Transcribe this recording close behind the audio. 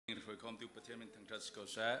ถอยคอมตุประเทศมันทั้งทัศก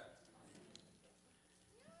ษา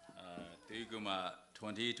ตีกุมา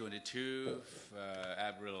2022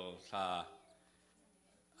 April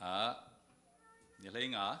นี่เลย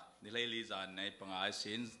งานี่เลยลิซานในปังอา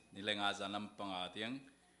สินนี่เลยงาจานลำปังอาเตียง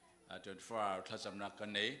จนฟ้าทัศนักกัน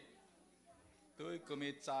นี้ตัวกุมิ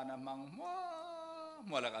จานามัง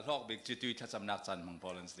มัวลักลอกบิกจิตุยทัศนักจันมังพอ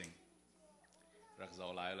ลันสิงรักษา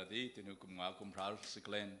หลายละที่ตัวนุกุมงากุมพระสิก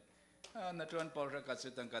เลนนัดวันพอรักษา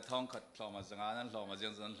ตั้งกระทองขัดหล่อมาสังานนั้นหล่อมาเจีย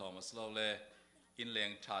งสันหล่อมาสโลเลอินเลียง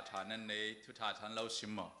ชาทานันในทุทาทันเล่าชิ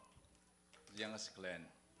มยังสิกเลน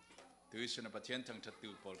ตัวสุนประเทศทั้งทัดตู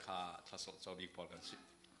ปอลคาทัศน์จอบิกปอลกันสิ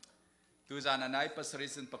ตัวจานันไอปัสริ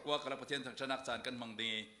สินปกว่ากับประเทศทั้งชนักจานกันมัง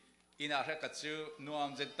ดีอินารักษานวม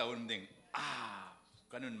เจตาวน์ดิ่ง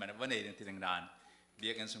กันนุ่นมันวันนี้ที่ต่างดานเบี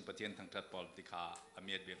ยกันส่งประเทศทั้งทัดปอลติคาอเม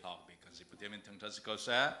ริกาหลอกบิกกันสิประเทศมันทั้งทัดสิกษ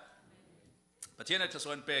าประเทศนั้นจะ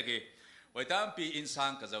ส่วนเปกี้ไว้ตามปีอินซั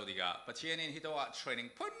งกับเจ้าดีกาประเทศนี้ที่ตัวเทรนนิ่ง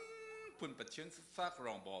พุ่นประเทศฟักร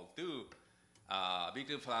องบอลตู้บิ๊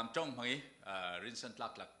กฟาร์มจ้องมั้งรินสันลั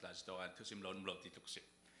กหลักตัวทุสิมล้นบล็อกที่ทุกสิ่ง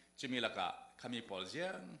จะมีลักษณะขมีพอลเซีย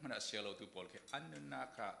งมันเสียเราตู้พอลแค่อันนั้นนั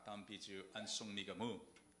กตามปีจูอันส่งนิกามู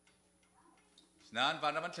นั้นวั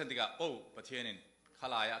นนั้นฉันดีกาโอ้ประเทศนี้ข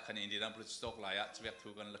ลายขันอินดีดัมปลุกสตอกลายจะเวียกทุ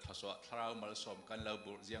กันและทศวรรษเรามาลสมกันเรา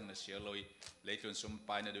บุญเสียงนั่นเสียเลยเลยจนสมไป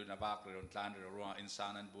นั่นดูนับกระโดดลานระรัวอินสา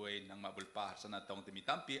นันบุยนังมาบุลปาสนาตองที่มี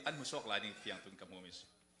ตั้มปีอันมุสกลายนี่เพียงตุนกับมูมิส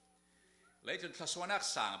เลยจนทศวรรษ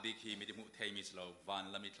สั่งบิคีมีดิมุเทมิสเราวัน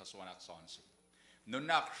ละมีทศวรรษสอนสินุน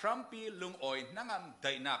นักทรัมปีลุงออยนั่งอันไ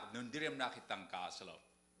ด้นักนุนดิเรียมนักฮิตังกาสเรา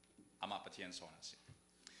อามาประเทศสอนสิ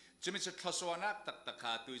จะมีจุดทศวรรษตักตะข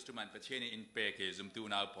าตุอิสตุมันประเทศนี้อินเปกจุมตู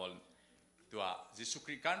นาพอลตัวยิสุค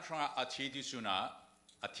ริกันฟังอาทิตย์ที่สุนัข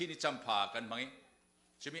อาทิตย์นี้จำพากันมั้ง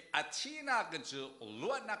จะมีอาทิตย์นักกันจะ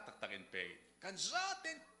ล้วนนักตักกันเปย์กันจะเ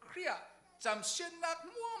ป็นเครียจำเสียนัก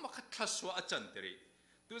มัวมาขัดทศวรรษจันทรี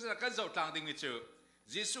ตัวจะกันจะต่างดิ่งจู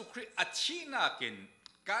ยิสุคริอาทิตย์นัก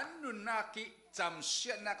กันนุนนักจำเสี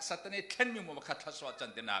ยนักสัตว์นี้เทนมีมัวมาขัดทศวรรษจัน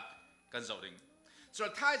ทร์นักกันจะดิ่งส่ว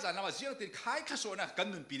นท้ายจะนำมาเสียงติดขายทศวรรษนักกัน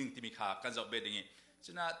นุนปีนึงที่มีขากันจะเบดิ่งฉ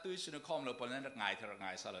ะนั้นตัวสุนัขคอมเราพอนั้นรักง่ายที่รักง่า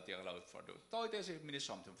ยสารที่เราฟอดูตัวเดียวสิมินิส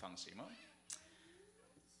อมถึงฟังสิมั้ง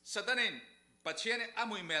สัตว์นี้ปัจจัยนี้อา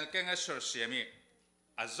มุยเมลเก่งสุดเสียมี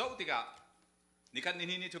อาจจะติกานี่กัน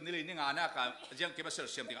นี่ทุ่มนี่เลยนี่งานนักยังเก็บสุด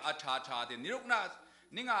เสียมติกาอาชาที่นิรุกนา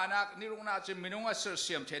นี่งานนักนิรุกนาจะมีนุ่งสุดเ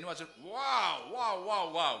สียมเทนว่าจะว้า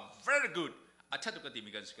ว very good อาชาตุกติ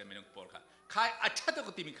มีกันสิกันมีนุ่งปอลค่ะใครอาชาตุก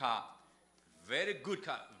ติมีค่ะ very good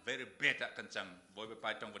ค่ะ very bad กันจังบอยไป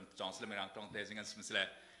ตรงวันจองสเลมิรังตรงเตจิงันสมิสเล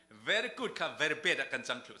very good ค่ะ very bad กัน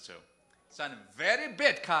จังทุกสิ่งสัน very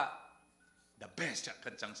bad ค่ะ the best กั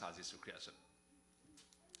นจังสาธิสุขเรียส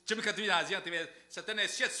จะมีคำที่น่าเสียงที่เป็นสัตว์ใน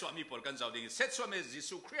เสียดสวามีพอลกันเจ้าดิ่งเสียดสวามียิ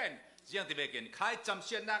สุครีนเสียงที่เป็นใครจำเ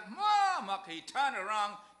สียนักมาให้ turn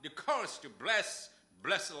around the course to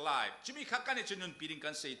bless life จะมีข้ากันในจุดนั้นปีดิง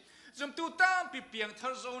กันสิจำตัวตามปีเปียงท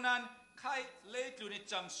ศวรรษใครเล่ตุนิ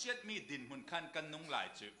จำเสียดมีดินหุ่นขันกันนุ่งหลาย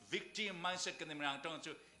จู victim mindset กันในเมืองตรง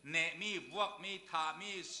จูเนมีวอกมีทา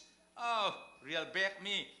มีreal back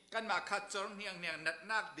มีกันมาขัดจงเนียง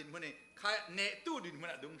นักดินหุ่นนี่ใครเนตู้ดินหุ่น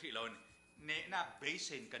ดุงที่เราเนนักเบสเซ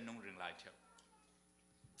นกันนุ่งเรื่องหลายเท่า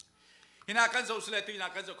ฮินากันจะอุสเลตุฮินา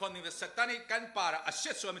กันจะคนนี้สัตตานิกันปาระอาเซี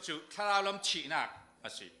ยสวามิจูทาราลมชีนักอา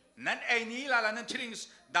ศัยนั่นเองนี่ละนั่นทริงส์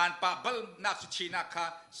ด่านป่าบัลนักชีนักค่ะ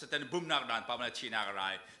สตันบุมนักด่านป่าบัลชีนักอะไร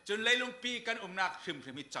จนเลยลงปีกันนักชิม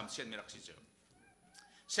มิจำเสียนมีรักสิเจ้า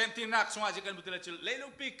เซมตินักสมาชิกกันบุตรจุลเลยล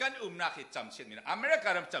งปีกันนักจำเสียนมีรักอเมริกา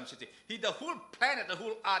รำจำเสียนที่ the whole planet the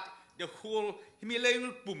whole earth the whole มีเลยล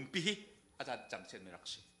งปุ่มปีอาจารย์จำเสียนมีรัก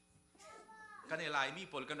สิกันในลายมี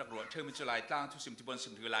ผลกันนักรวดเธอมีจุลายกลางทุกสิ่งที่บน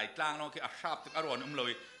สิ่งที่ลายกลางน้องคืออาชาบตึกอารมณ์เล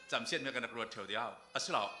ยจำเสียนมีกันนักรวดเธอเดียวอัศ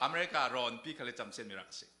ลาวอเมริการอนปีเขาเลยจำเสียนมีรั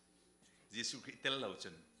กสิยิสุคริสต์เตลเรา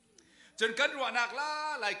จนกันรัวนักล่า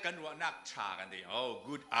ไล่กันรัวนักชากันดีโอ้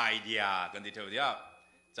good idea กันดีเท่าเดียว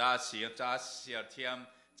จ้าเสียเทียม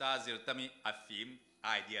จ้าเสียตมีอัฟิมไอ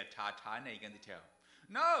เดียท้าในกันดีเท่า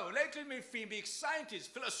no เล็กมีฟิล์มบิ๊ก scientist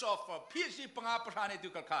philosopher PhD ปังอาประธานในตุ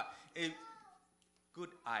กค่ะ a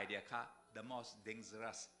good idea ค่ะ the most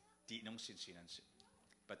dangerous ที่น้องสินนั่นสิ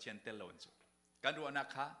ปัจจัยเตลเราจุกันรัวนัก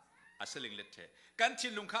ค่ะอัศลิงเล็ดเทกันชิ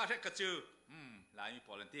นลุงข้าเทกระจือหลายมีพ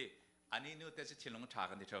อลันที่อันนี้นู้นแต่จะทิ้งลงทา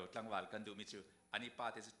กันที่เท่าตั้งวันกันดูมีจูอันนี้ป้า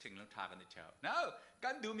แต่จะทิ้งลงทากันที่เท่าน้ากั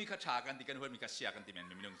นดูมีข้าทากันที่กันหัวมีข้าเสียกันที่มัน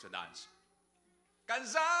มีนุ่งจะดันส์กัน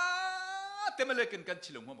ซาแต่มาเลยกัน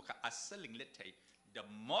ทิ้งลงหัวมันข้าอัศลิงเล็ดเท the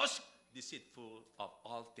most deceitful of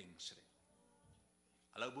all things เลย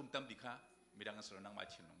เราบุ้มตั้มดีข้ามีดังนั้นสรนังมา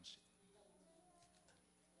ทิ้งลงสิ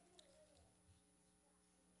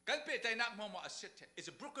กันเป็นใจนักมัวมัวอัศเท it's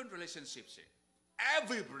a broken relationship สิ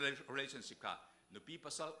every relationship ค่ะนุปีภ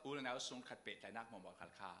าษาอุลนาส่งขัดเป็ดแต่นักมองบอกขั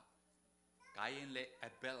ดข้ากายเล่เอ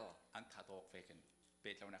เบลอันขาดออกเฟกินเ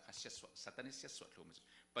ป็ดเรานักเสียสวดสัตว์นี่เสียสวดรู้มั้ย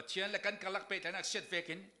ปัจจัยละกันกลักเป็ดแต่นักเสียเฟ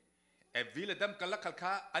กินเอวิลดมกลักขัดข้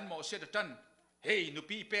าอันหมอเสียตันเฮ้ยนุ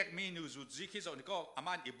ปีเป็กมีนูจุดซิคิโซนี่ก็อา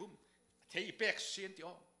มันอิบุมเฮ้ยเป็กเสียนที่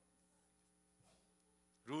อ๋อ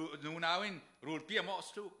รู้นูนาวินรู้ปีหมอ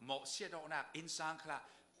สู้หมอเสียดอกนักอินสังขละ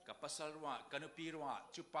กับภาษารัวกันนุปีรัว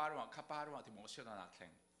จุปารัวขับปารัวที่หมอเสียดอกนักแข่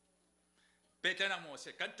งเป็ดแต่นักหมอเสี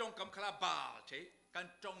ยกันจงกำขละบาลใช่กัน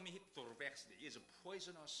จงมีฮิตตัวเวกส์ is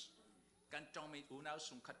poisonous กันจงมีอุณห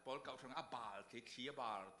ภูมิขัดปอลกับทางบาลที่ขี้บ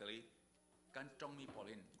าลแต่เลยกันจงมีปอ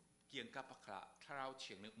ลินเกี่ยงกับพระคราวเ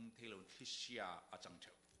ฉียงในเทลนที่เชียอาจังเถ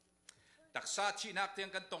อตักษาชีนักเตียง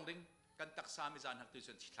กันตรงดิ่งกันตักษามิจารหักตัว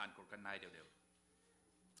ส่วนที่ทานกรกันนายเดียว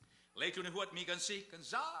เลยทุนหัวมีกันสิกัน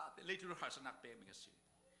ซาเลยทุนหัสนักเปมีกันสิ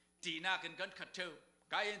จีนักกันขัดเถอ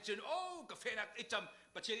กายจนโอ้กาแฟนักอิจฉา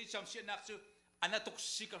ประเทศอิจฉาเสียนักสุอันนั้นตุก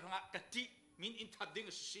สิกระหักกติmin in tadding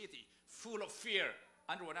society full of fear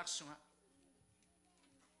and wanak sunga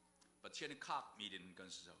but chen kak mi din kan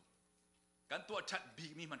so kan to chat bi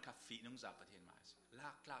mi man ka fi nung za pathen ma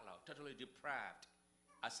lak lao totally deprived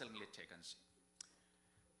asal nglet che kan si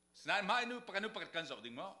snan mai nu pakat kan so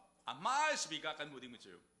ding mo a mai speaker kan mu ding mu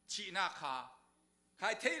chu chi na kha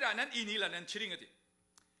khai theira nan ini la nan chiring ati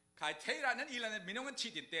khai theira nan ila nan minong an chi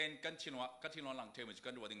tin ten kan chinwa ka thinwa lang the mu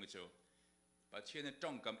kan do ding mu chu but chen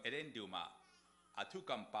tong kam eren du maอาทุ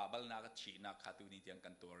กำปาบัลนักชีนักขาตุนิเตียงกั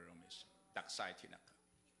นตัวเราไม่ใช่ดักไซที่นัก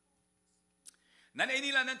นั่นเอง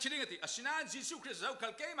นี่แหละนั่นชิลิงติอาศินาจิสุคริสต์เราคั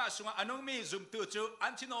ลเกมาสุงอันนงมีซุมตัวจูอั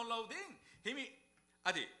นชินอนเราดิ้งฮิมิอ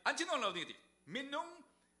ดีอันชินอนเราดิ้งติมินง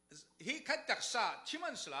ฮิคัดดักษาชิมั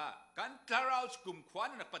นสละกันทาราวกุมควั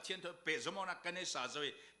นนักปะเทียนถอยเปซมอนักกันในสาจอย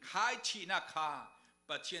ขายชีนักขา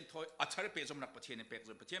ปะเทียนถอยอัจฉริเปซมนักปะเทียนในเปซ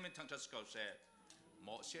มปะเทียนเป็นทางทัศกาวเซ่หม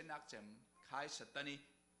อเชนักเจมขายสัตนี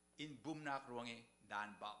อินบุมนักรวงเอดาน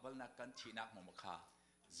บาบลนักกันชีนักมมคา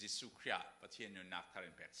จิสุคริยปะเทียนยนักทาริ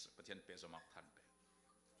นเปซปะเทียนเปซมักทันเป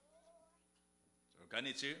กัน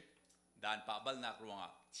นี่ชื่อดานบาบลนักรวง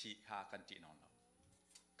ชีขากันจีนอนเรา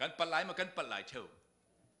กันปลายมากันปลายเท่า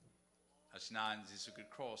อาสนานจิสุคริ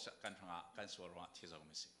ครอสกันทางกันสวรรค์ที่เราไ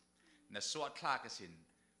ม่สินสวดคลากสิน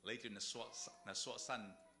เลยจนนสวดสัน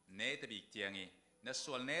เนตบิกเตียงอีนส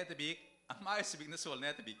วดเนตบิกไม่สิบิกนสวดเน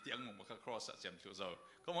ตบิกเตียงมมคาครอสเจมชูโซ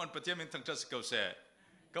Come on, put him in tongue just go say.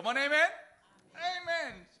 Come on, amen?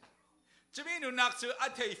 Amen. จะมีหนุนักสืออั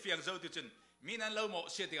ฐิเฟียงเจ้าตุจินมีนั่นเราหมด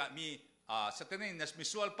เสียติกะมีสตันนี่นัสมิ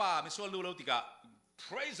สวลป้ามิสวลลูเราติกะ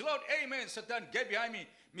Praise the Lord, Amen. Satan, get behind me.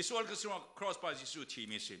 มิสวลก็ส่ง cross ป้าจิสุที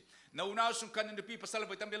มิสินาอุณาสุกันในปีภาษาเรา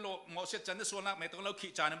ไปทำเดี๋ยวเราหมดเสียจันทร์สวลนักไม่ต้องเราขี้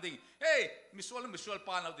จานน้ำดิ่ง Hey, มิสวล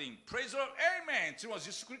ป้าเราดิ่ง Praise the Lord, Amen. จึงว่า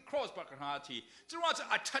จิสุ cross ป้ากันหาทีจึงว่าจะ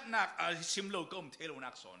อัจฉรินักซิมโลก็มเทโลนั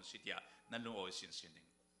กสอนสิทยานั่นลุงโอ้ยสินดิ่ง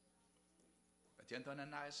เทียนตอนนั้น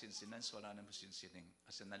นายสินนั้นส่วนนั้นเป็นสินอ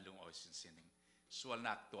าศัยนั้นลุงอ้อยสินส่วน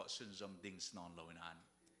นักตัวสุนทรดิ่งสนอนลอยนาน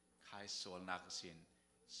ใครส่วนนักสิน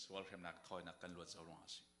ส่วนเพื่อนนักถอยนักกันลวดเจ้าหลวง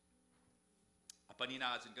สิอปนินา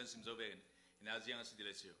จินกันสิมโซเวนนาเจียงสิดิเล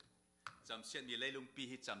สิโอจำเสียนมีเลยลุงปี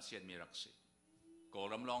ฮิจำเสียนมีรักสิโก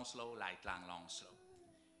รำลองสโลไหลกลางลองสโล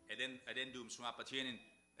เอเดนดูมสุงาปะเทียน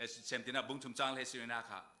เอสเซมตินาบุ้งทุ่มจังเลสิโอนา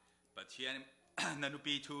ค่ะปะเทียนนันุ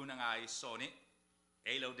ปีทูนังไอโซนี่เอ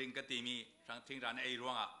เราดิ่งกันตีมีทางทิ้งร้านเอรั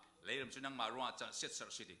วงะเลยเราจุนังมารัวจะเสร็จสัก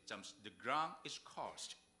สิจำ the ground is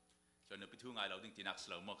cursed จนไปทุ่งไอเราดิ่งตีนักส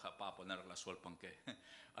ลาวมกขับป้าปนนักละสวลปังเก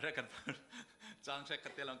อะไรกันจังใช้กั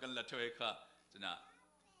ตเตลังกันละช่วยค่ะจนะ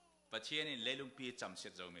ปัจเจียนี่เลยลุงปีจำเสร็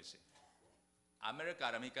จเราไม่สิอเมริกา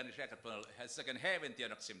เรามีการใช้กัตเตล second heaven ที่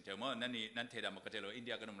นักสิมเทอร์มนั่นเทดามุกัตเตลอินเ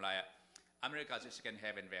ดียกันนุ่มลายอเมริกาจะ second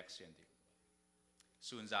heaven vaccine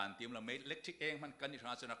ส่วนจานทีมเราไม่เล็กทิกเองมันกันที่ทาง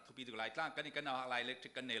สนักทุบีตัวหลายครั้งกันนี่กันเอาหลายเล็กทิ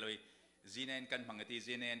กกันเนี่ยเลยจีเนนกันพังกตี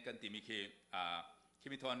จีเนนกันตีมีที่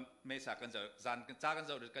มีทอนไม่สักกันจะจานกันจ้ากัน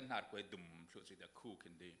จะกันหาดกวยดุ่มชุดสุดแต่คู่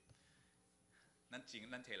ขึ้นดีนั่นจริง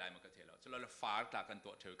นั่นเทลายมันก็เทแล้วจะเราฟ้าตากันตั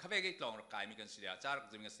วเธอข้าเวกกลองเรากายมีกันเสียจ้า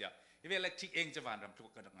จะมีกันเสียที่เวลเล็กทิกเองจะวันรำทุก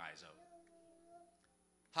กันง่ายเจ้า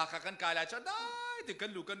หากกันกายแล้วจะได้ถึงกั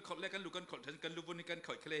นลูกกันขดเล็กกันลูกกันขดถึงกันลูกบุญกันข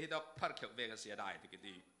ดเคลให้ดอกพัดเขียวเวกันเสียได้ถึงกัน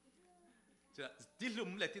ดีจะที่ลุ่ม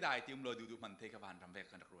เลยที่ได้ที่เราดูมันเทกบานทำแบก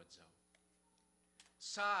กันรัวเจ้า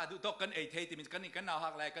ซาดูตกกันไอเทที่มันกันนี่กันเอาหั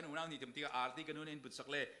กไหลกันหัวน้านี่ที่มันที่อาร์ตีกันนู่นนี่บุษก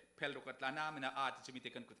เล่เพลรุกัตลานามันอาร์ที่จะมีเท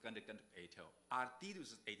กันกุดกันเด็กกันไอเทลอาร์ตีดู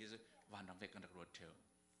สุดไอที่จะวันทำแบกกันรัวเทล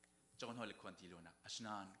จงหัวเล็กคนที่รู้นะอาชน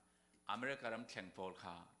านอเมริการำแข่งโพลค่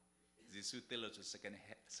ะจิสุเตลจุด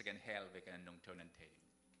second hell เวกันนงเท่านั้นเท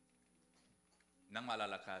นังมาลา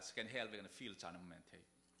ลาค่ะ second hell เวกัน feel จานมันเท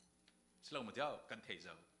สโลว์มาเจ้ากันเทเ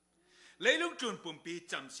จ้า lấy lúc chuẩn bùm pi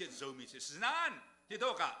chăm xét dầu mi sự nan thì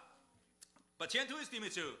đâu cả bất chiến thu ist mi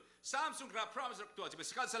chu Samsung ra promise tua chỉ biết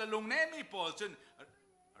sala long name mi Paul chun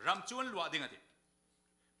ram chuan lua ding ati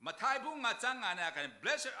mà thai bung ngã chang ngã na kan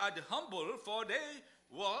blessed are the humble for they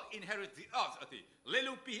will inherit the earth ati lấy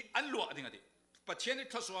lúc pi an lua ding ati bất chiến thì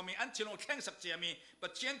thosua mi an chilong kheng sak chia mi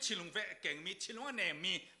bất chiến chilong ve keng mi chilong anem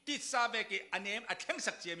mi ti sa ve ki anem a kheng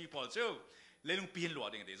sak chia mi Paul chu lấy lúc pi lua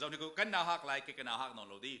ding ati zo ni ko kan na hak lai ke kan na hak non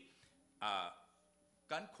lo di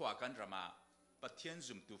กันขวากันรามาปะเทียน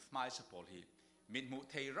จุ่มตุฟไม้สปอลฮีมิดมุ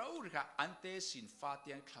เทเราหรืออันเตสินฟาเตี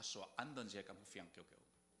ยนคลาสวอันดอนเจกับผู้ฟังเกี่ยว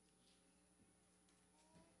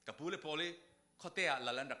กับผู้เล่ปอลีเขาเตะ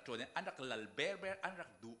ลันรักตัวเนี่ยอันรักลัลเบร์เบร์อันรั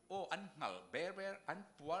กดูโออันหัลเบร์เบร์อัน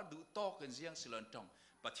ปัวดูโตกันเสียงสิลันทอง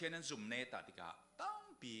ปะเทียนนั้นจุ่มเนตาติกาตั้ง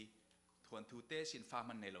ปีทวนทูเตสินฟา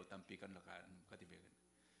มันในเราตั้งปีกันละกันก็ที่เบกัน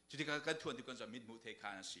จุดที่กันทวนที่กันจะมิดมุเทคา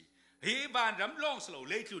นัสิฮีบานรำลองสโล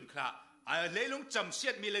เล่จุนคราเลยลงจำเสี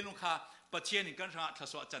ยดมีเลยลงค่ะปะเทียนกันทั้งทั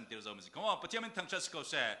ศวจันทร์เดียวจะมีเขาว่าปะเทียนมันทั้งชัดก็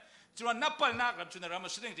เสียจวนนับปัลนักรับจุนรามา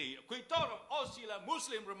สิ่งที่คุยต่อออสเตรเลียมุส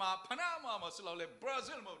ลิมรามาพนามามาสลาวเลยบรา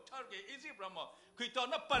ซิลมาทาร์เกอียิปต์รามาคุยต่อ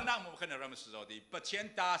นับปัลนักมาขณะรามาสลาวดีปะเทียน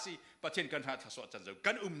ตาสิปะเทียนกันทั้งทัศวจันทร์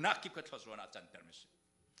กันนักกิบกันทัศวนักจันทร์มิส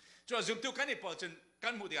จวนจุดที่กันนี่พอจนกั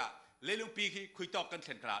นมุดยาเลยลงปีที่คุยต่อกันเ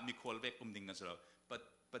ช่นกระมีคนเวกดิ่งกันสลาว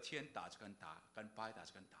ปะเทียนตาจะกันตากันไปตาจ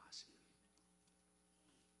ะกันตาสิ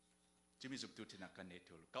จะมีสุขทุกที่นักกันเน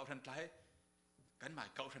ตุลเก่าทันใจกันหมาย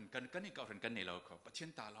เก่าทันกันนี่เก่าทันกันในเราเขาประเทศ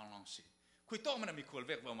ตาลองสิคุยโต้มันมีคนเ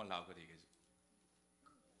วกว่ามาเล่าก็ดีกัน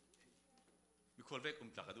มีคนเวก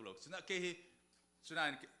จากกันดูเราสุนัขเกย์สุนัข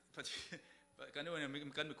กันนี่มั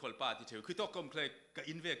นกันมีคนป้าที่เที่ยวคุยโต้กลมเคยกับ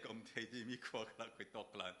อินเวกกลมเทที่มีคนกลางคุยโต้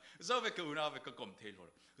กลางเจ้าเวกกับอุณาเวกกับกลมเทลเล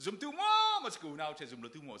ยซุ่มตัวมั่วมันกับอุณาเทซุ่ม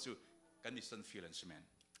ตัวมั่วสู้กันมีสันฟิลเลนส์แมน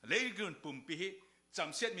เลยกลุ่มปุ่มปีจ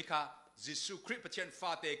ำเสียดมีค่ายิสุคริสต์ประเทศฟ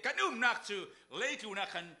าเตกันนักจูเลยจูนัก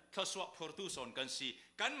ขันทศวรรษโปรตุสอนกันสิ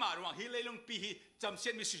กันมาระหว่างฮิเลลงปีจำเสี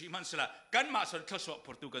ยดมิสุริมันสละกันมาสอนทศวรรษโป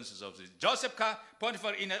รตุกันสิจอบสิโจเซฟค่ะพอนฟา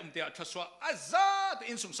ร์อินเตียทศวรรษอาซาด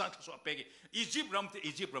อินสงสารทศวรรษเปกิอียิปต์ร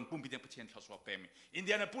ำปุ่มพิเดนประเทศทศวรรษเปมิอินเ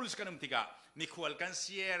ดียนาโพลิสกันติกามีขวลกันเ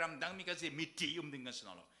สียรำดังมีกันสิมิตีดิ่งกันสน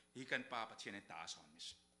อลฮีกันป้าประเทศในตาสอนมิส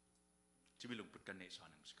จะมีลุงปุตกันในสอน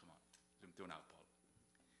นังสิขมอนลุงตัวนาพอล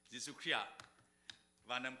ยิสุคริสต์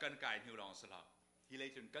วันนั้นกันกายหิวรองสลาฮิเล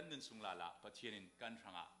จุนกันนึนสุงลาละปะเทียนินกันทา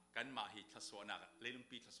งะกันมาฮิทัศวนาเลลุง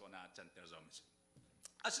ปีทัศวนาจันเตอร์จอมิส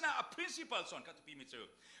อาสนะ a principle สอนกันตุปีมิจู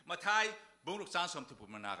มาไทยบุญลูกจานสมทุบุ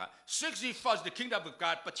มนากะ 61 the kingdom of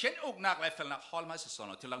God ปะเทียนอกนักไลฟ์นักฮอลมาสสอน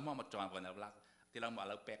ที่ลังมาจวนวันนักลักที่ลังมาเ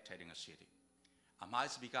ล่าแปลกใจดึงเสียดิอามา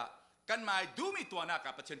สบิกะกันมาดูมีตัวนัก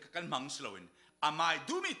ปะเทียนกันมังสโลวินอามา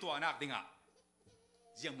ดูมีตัวนักดิ่งะ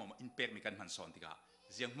ยังมองอินเปกมีกันมันสอนติกะ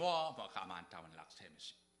ยังมัวมาขามันตามันลักเซมิส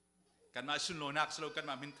กันมาสุนโลนักสโลกัน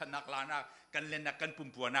มามินทันนักลานักกันเล่นนักกันปุ่ม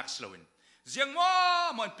ปัวนักสโลวินยังมัว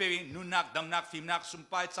มันเปย์นุนักดำนักฟิมนักสุม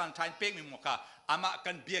ไปสันทายเปกมีมุกะอามา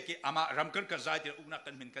กันเบียกอามารัมกันกระจายที่อุกนัก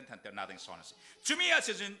กันมินกันทันเตอร์นาดิงสอนสิจุมีอาเซ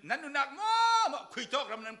จินนั่นนุนักมัวคุยทอก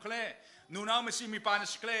รำน้ำเคลนุนาไม่สิมีปาน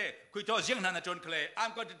สเคลคุยทอกยังนันจนเคล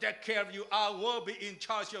I'm going to take care of you I will be in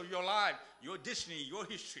charge of your life your destiny your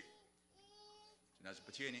history นั่นสิป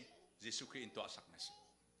ระเทศนี้ยิสุคริสต์ตัวสักนั่นสิ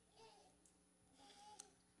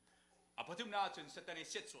อาพอถึงน่าจนสถานี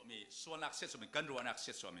เสร็จสวมีส่วนนักเสร็จสวมีกันรัวนักเส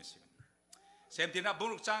ร็จสวมีสิเสมตินับบุญ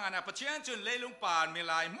ลูกจ้างอันนั้นประเทศจนเลยลงป่านมี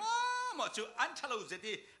ลายมั่วจู่อันทะลุเจ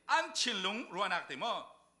ดีอันชิลลงรัวนักติมั่ว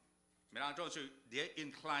ไม่ต้องจู่ their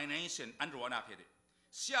inclination อันรัวนักเหตุ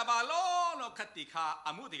เสียบาลโลคัตติขาอ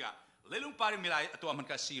ามุติกาเลยลงป่านมีลายตัวมัน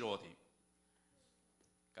ก็ซีโร่ที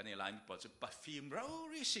กันนี่ลายมีปอดจู่ปัฟฟิมเรา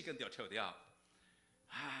ริสิกันเดียวเท่าเดียว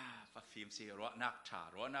ปัฟฟิมซีรัวนักชา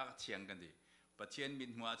รัวนักเชียงกันดีประเทศมิ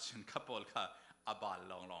นมัวจนขับอลค่ะอบาล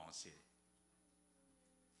ลองสิ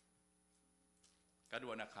ก็ดู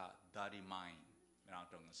นะคะดาริมายไม่ต้อง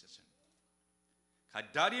ตรงนั้นสิค่ะ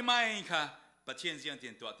ดาริมายค่ะประเทศเสียงเตี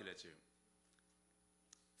ยนตัวที่เลจู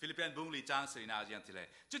ฟิลิปปินส์บุ้งลีจางสรีนาเสียงที่เล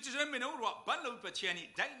จุดๆไม่รู้ว่าบ้านเราประเทศนี้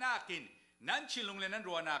ได้น่ากินนั่นชิลลงเลยนั่น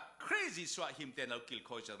รัวนัก crazy สวะหิมเตนเรากิลโค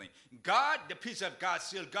ชนี่ God the peace of God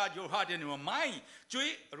still guard your heart and your mind จุย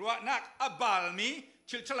รัวนักอบาลมี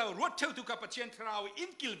ชิลเรารวดเท่าทุกประเทศเราอิ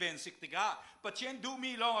นกิลเวนสิกติกาประเทศดู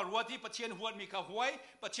มีลองรวดที่ประเทศหัวมีข้าหวย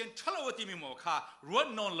ประเทศทะเลที่มีหมอกข้ารวด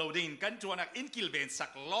นอนโลดินกันจวนักอินกิลเวนสั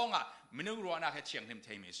กลองไม่นึกรัวนักให้เชียงทิมเท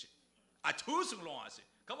มิสิทุสุงลองสิ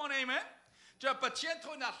come on amen จะประเทศ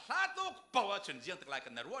ทุนนักลาตุกป่าวจนเจียงตะไลกั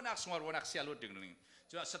นนะรัวนักสงรัวนักเสียลุดดึงนึง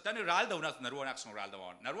จุดสตันนี่รัลดาวนักนรัวนักส่งรัลดาว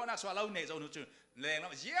นรัวนักส่งเราเนี่ยจะนู้จุดแรงแล้ว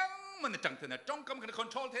ยังมันจังเท่านั้นจ้องกำกันคอน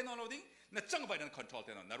โทรลเท่านั้นเราดิ้งนั่นจังไปนั่นคอนโทรลเ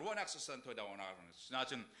ท่านั้นนรัวนักส่งสันตัวดาวนักน่า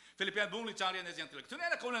จะฟิลิปปินส์บุ้งลิจารีเนี่ยยังตัวเล็กทุนนี่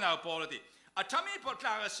นะคนเราพอแล้วที่อาทามีปอดล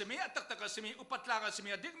ากสมีตักตักสมีอุปตลากสมี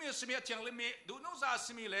ดิกมีสมีเทียงลิมีดูโนซาส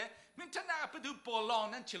มีเลยมินท่านักไปดูปอลอง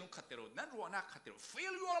นั่นเชื่อลุงขัดเตโรนั่นรัวนักขัดเตโร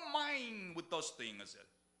fill your mind with those things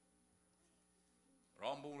ร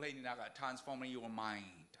อมบุ้งเลยนี่นัก transforming your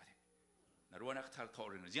mindนรัวนักทัลทอ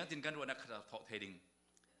รินยังตินกันรัวนักทัลทอเทดิง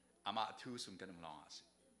อามาทูสุนกันมลองอาสิ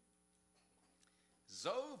โซ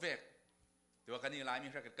เวกตัวกันนี่ลายมี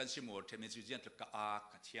รักกันชิมอร์เทมิจูเจียนตะกอา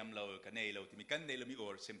กัดเทียมเรากันในเราที่มีกันในเรามีอ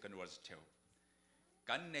ร์ซิมกันวัสเทล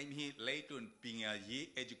กันในมีเลตุนปิงยายี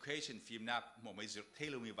education ฟิล์มนักหมอไม่จุดเท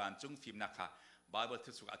เรามีวันจุงฟิล์มนักค่ะบาเบิล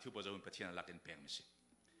ทุสุกอธิบายว่าประเทศนั้นลักเงินเพียงไม่ใช่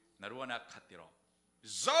นรัวนักขัดติรอ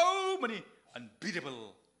so many unbeatable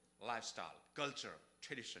lifestyle culture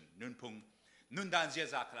tradition นุนพงนุนดานเจีย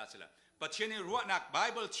จากคลาสละประเทศนี้รัวนักไบ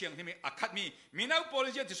เบิลเชียงที่มีอัคดมีนักโพ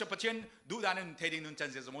ลิเจียที่สุดประเทศดูดานุนเทดิงนุนจัน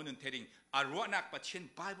เจียสมุนุนเทดิงอารัวนักประเทศ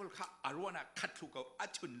ไบเบิลค่ะอารัวนักขัดทุกเขาอัด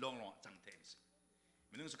ชุนลองจังเทมิส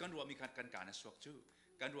มันนึกสุกันรัวมีการสวกจู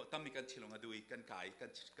การรัวตั้มมีการทิลงอดุยการกาย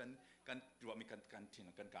การรัวมีการทิล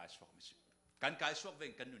งการกายสวกมิสการกายสวกเว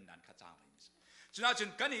งการนุนนันขัดจางมิสฉะนั้นจึง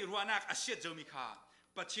การนี้รัวนักอาเซียจะมีค่ะ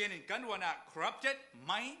ประเทศนี้การรัวนัก corrupted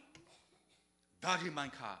mind ดาริมั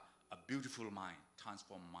นค่ะ a beautiful mind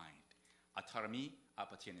transform mind อัตรามีอา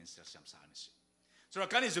ประเทศนี้เสียสามสารมิสส่วน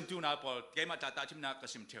การนี้จุดที่น่าพอเกมาจัดตั้งที่น่ากระ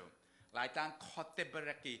สิมเทวหลายต่างขอเตบ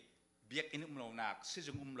รักกี้เบียกอินเรานักซิ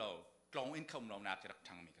จุงเรากลองอินคำเรานักจะรักท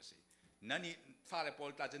างมีกระสินั่นนี่ฟ้าเลยพอ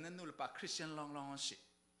ตาจะนั่นนู่นป่ะคริสเตียนลองสิ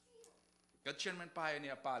ก็เช่นมันไปเ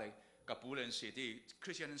นี่ยป่ะเลยกับผู้เล่นสิที่ค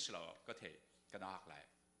ริสเตียนสโลก็เทก็น่าหักเลย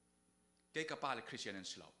เกี่ยวกับป่ะเลยคริสเตียน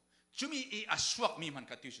สโลจุมีอีอสวกมีมัน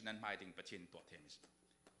ก็ที่สุดนั้นหมายถึงประเทศตัวเทมิส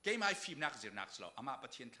เกี่ยวกับฟิล์มนักจิรนักสโลอามาปร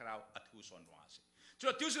ะเทศที่เราอัตุสอนว่าสิจุ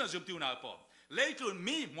ดที่สุดนั้นจุดที่น่าพอเลยจุด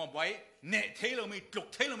มีมองไว้เนเทเรามีตลุก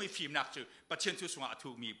เทเรามีฟิล์มนักจุดประเทศที่สุดอัตุ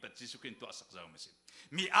มีประเทศสุขินตัวสักเจ้ามิส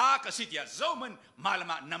มีอากาศที่จะมันมาละ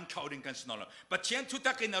มานำเขาดึงกันสนองประเทศทุกต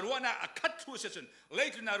ะกินนรัวนักขัดทุกเส้นเลย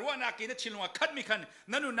จุดนรัวนักกินชิลงขัดมีกัน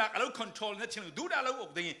นั่นนักเราควบคุมนั่นชิลดูดาเราออ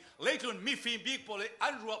กดึงเลยจุดมีฟิล์มบิ๊กโพลอั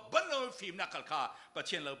นรัวบันเราฟิล์มนักขัดข้าประเ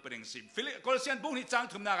ทศเราเป็นสิ่งฟิลิปโคลเซียนบุ้งที่จ้าง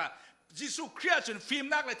ทุ่มนักยิสุคริสต์ฟิล์ม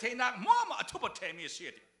นักเลยเทนักมั่วมาทุบเทมีเสีย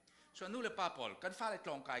ดิส่วนนู้นเลยป้าพอลกันฟ้าเลยก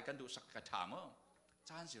ลองกายกันดูสักกระถาง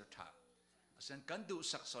จานเสียถาส่วนกันดู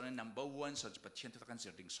สักส่วน number one ส่วนประเทศทุกกันเสี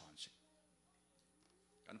ยดิ่งสอนสิ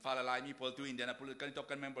กันฟ้าละลายมีพอลตัวอินเดียนาโพลิสกันตก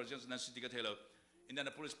กันเมมเบอร์จากนั้นสิที่กันเทลอินเดียน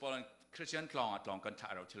าโพลิสพอลคริสเตียนกลองกันถ่า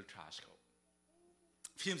ยเราทิลทรัสเขา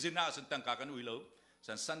ฟิล์มจีน่าส่วนตั้งการกันอุ้ยเรา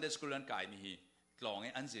ส่วนซันเดย์สกูลนั้นกายมีกลองไอ้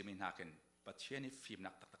อันเจมินหักกันประเทศนี้ฟิล์ม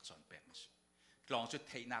นักตักสอนแปลกมั้ยกลองชุด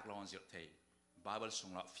เทนักลองเสียเทบาเบิลส่ง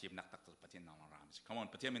เราฟิล์มนักตักประเทศนองรามสิขมอน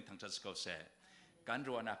ประเทศมันทั้งจัดสกอเซ่กัน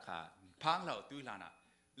รัวนักค่ะพังเราตุยลานะ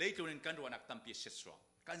เลยตัวนึงกันรัวนักตั้มปีเสร็จสัว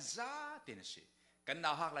กันจ้าเต็นสิกันน่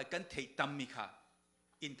าหักเลยกันเทตั้มมีค่ะ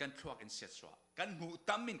อินกันทวกอินเสร็จสัวกันหู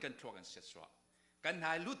ตั้มมินกันทวกอินเสร็จสัวกันห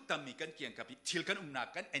ายลุดตั้มมีกันเกี่ยงกับทิลกันนัก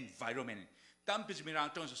กัน environment ตั้มปีจะมีร่าง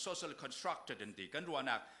ตรง social constructor ดันดีกันรัว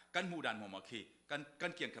นักกันหูดันหัวมาคีกั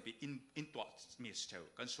นเกี่ยงกับอินตัวมีสเตล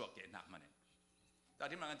กันสวกเกี่ยนักมันแต่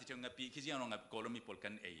ที่มันกันที่จะงับปีคิดยังลองงับโกลมีพอลกั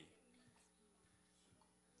น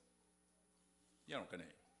ยังลองกัน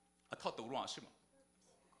อัฐตัวรัวใช่ไหม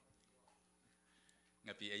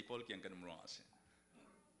งับปีพอลเกี่ยงกันรัวใช่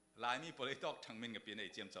ลายมีพอลตอกทั้งมินงับปี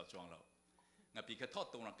เจียมเจ้าจวงเรางับปีแค่ทอด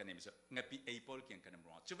ตัวรัวกันไม่ใช่งับปีพอลเกี่ยงกัน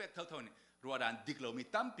รัวจุดแรกเท่านี้รัวดันดิกเรามี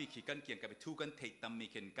ตั้มปีขีกันเกี่ยงกับทุกันเทตั้มมี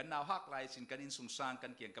กันนาวหักลายสินกันอินสุงสางกั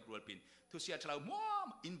นเกี่ยงกับรัวปินทุเสียชาวมั่ว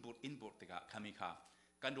อินบุตรติกาขามีขา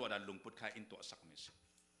กันรัวดันลุงพุทธคายอินตัวสักมิส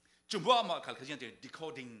จุดว่ามาขัดขยันจะ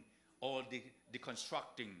decoding or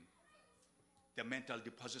deconstructing the mental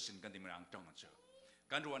deposition กันที่มันอังตรงกันเจอ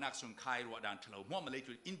กันรัวนักสุนคายรัวดันเรามั่วมาเลย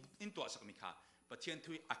จุดอินตัวสักมิขาประเทศ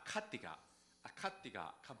ทุยอคติกา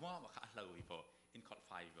คำว่าข้าเราอีพอ in court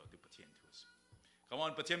five อีพอดูประเทศทุยคำว่า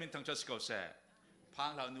ประเทศมันทั้งจัสกอเซ่พัง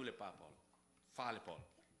เรานู่นเลยป้าพอลฟ้าเลยพอล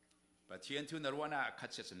ประเทศทุยนรัวนักขัด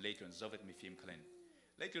เสียสเลยจุด Soviet มีฟิล์มคลิน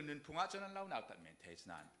เลยจุดนึงพุ่งอาจนั้นเราหนาวตัดเมนเทส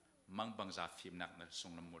นานมังบังซาฟิล์มนักนั่นส่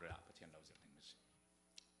งน้ำมูระประเทศเราจะถึงมั้ย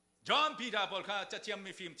จอมพีดาพอลข้าจะเทียม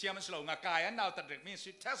มีฟิล์มเทียมมันสโลงกายอันหนาวตัดเด็กมี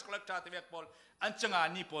สิเทสคอลเลกชัร์ที่เวกพอลอันจังอัน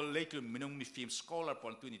นี้พอลเลยจุดมินุงมีฟิล์มสกอลเลอร์พอ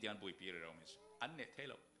ลตัวนี้ที่อันบุยปีเรามั้ยอันเน็ตเท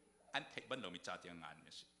โลอันเทคบันเรามีจ่าที่งาน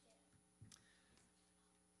มั้ย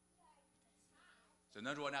ฉะ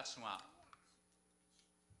นั้นรัวนักสวะ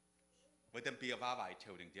วันเต็มปีว่าไว้เท่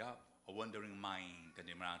าเดิมเดียว a wandering mind กัน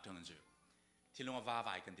ที่มาทั้งนั้นจู่ที่ลงว่าไ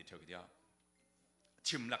ว้กันที่เท่าเดียว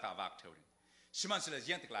ชิมลักอาวักเท่านั้นสมันสิเลเ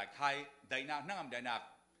จียนติกลายใครได้นักนั่งได้นัก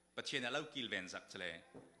ประเทศนั้นเรากิลเวนสักเลย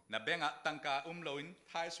นับแบงก์ตั้งกาโลอิน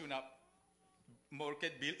ท้ายสุนับ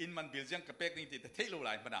market bill in man bill ยังกระเป็กนี่ติดเที่ยวหล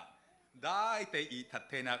ายปนะได้แต่อีทัด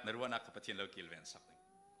เทนักนรวนักประเทศเรากิลเวนสัก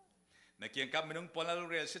นักเกี่ยงกับมนุษย์ปนเรา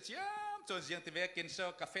เรียนเสียจนยังที่เวกินเซอ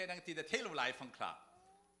ร์กาแฟนั่งติดเที่ยวหลายฟังคลา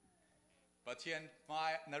ประเทศมา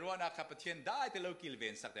นรวนักประเทศได้แต่เรากิลเว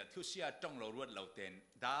นสักแต่ทุกเสียจ้องเรารวดเราเต้น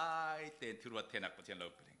ได้เต้นที่รวดเทนักประเทศเรา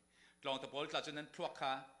เปล่งกลองตะโพลกลาจนนั้นพวกข้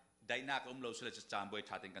าได้นักเราสุดจะจามบอย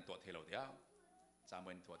ทัดเองกันตัวเทเราเดียวจามบ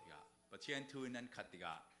อยตัวเดียวประเทศทุนนั้นขัดติก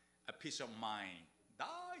าa peace of mind ไ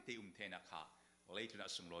ด้ที่เทนักข้าเลยทุน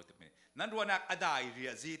สุงโลตุเมนั้นรวนักอได้เรี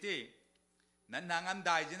ยจีที่นั้นนางอันไ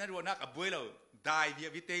ด้จีนั้นรวนักอบวยเราได้เบีย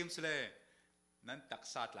วิเตมสเลยนั้นตัก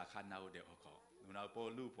ษาตราคานาเดียวเขาหนูนาโป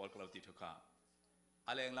ลูปอลกลาติทุกข้าอ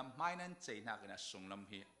ะไรลำไม่นั้นใจนักนะส่งลำเ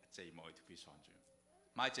ฮียใจมอยทุกปีสอนจู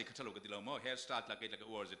ไม่ใจขัดทะลุกันติเราโม่เฮร์สตาร์ทลักเกลัก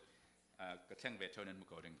วอร์จิตกระแทงเวทเท่านั้นมุ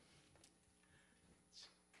กอดึง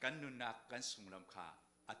กันนุนักกันส่งลำข้า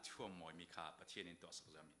อัดช่วงมอยมีข้าประเทศนี้ตัวสัก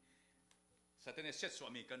จะมีสัตว์เนี่ยเสร็จสว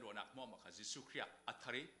มีกันรวนักมั่วมาข้าจิสุขรีอัฐ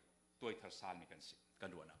ริตัวอิทธิสารมีกันสิกัน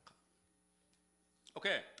รวนักโอเค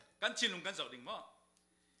กันชินลุงกันสาวดิ่งมั่ว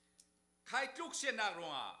ใครทุกเสียนักรั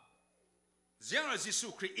วเจ้าเราจิสุ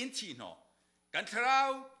ขรีอินทีโนกันเท้า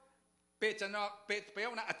เป็ดจะนักเป็ดเปี้ย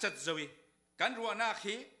วนักอัจฉริยะกันรวนัก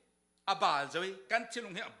ฮีอบาลจอยกันชินลุ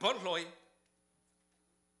งฮีอบอลลอย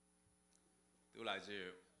ตัวลายจู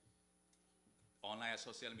ออนไลน์โซ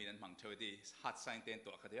เชียลมีนั่นมังเทวดีฮัตไซน์เต็น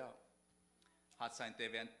ตัวกันเดียวฮัตไซน์เต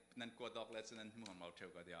เวนนั่นกวดดอกเล็ดนั่นมันมาเทว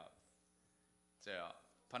กันเดียวเจ้า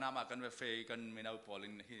พนามากันเวฟกันไม่เอาพอลิ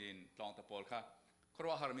งหินกลองตะพอลค่ะครั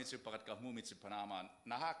วฮาร์มิสุปกัดกับมูมิสุพนามา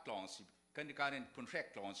นาฮักกลองสิกันการเงินพุ่นแรก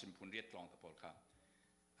กลองสิพุ่นเรียดกลองตะพอลค่ะ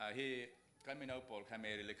เฮ้กันไม่เอาพอลค่ะเม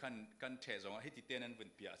ริเลยกันเทซองฮิติเตนันเป็น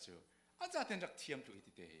เปียจูอาจารย์เต็นรักเทียมจูฮิ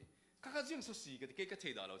ติเตข้าก็ยังสุสีกันที่เกย์เท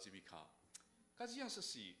ดาเราจีบิค่ะข้ายังสุ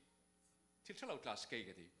สีที่เราคลาสเกย์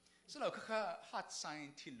กันที่สเราข้าฮัตไซ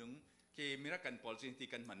น์ที่ลุงเกมิรักันพอลจินที่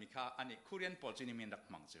กันมันมีข้าอันนี้คูเรียนพอลจินมีรัก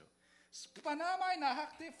มังจูปนาไม่นะฮั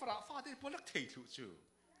กที่ฟราฟาที่พอลักเทลุจู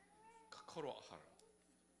ข้ารัวฮาร์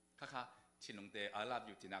ข้าที่ลุงเตะอาลาบอ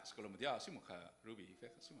ยู่ที่นักสกุลมุดยาสิมุข้ารูบี้เฟ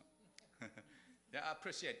คสิมุอย่า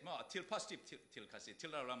appreciate มั้งที่ positive ที่คาสิที่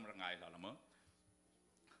เราลำรังไงเราละมั้ง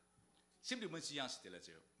สิ่งที่มันสิ่งสิ่งละ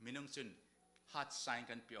จูมินุงจุนฮัตไซน์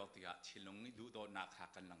กันเปียกที่อาที่ลุงดูโดนนักฮัก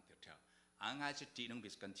กันลังเทียวอ่างไงจุดที่ลุงบิ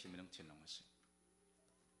สกันที่มินุงที่ลุงสิ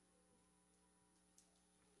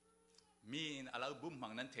มีนอาเราบุ้มมั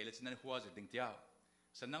งนั้นเทเลชนั้นหัวจะดึงเดียว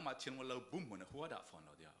ฉะนั้นมาเชื่อว่าเราบุ้มมันหัวด่าฟันเร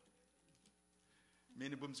าเดียวมี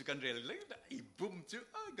นบุ้มจุกันเร็วเลยอีบุ้มจุ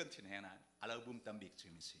กันเช่นแห่งนั้นอาเราบุ้มตั้มบิ๊กจุ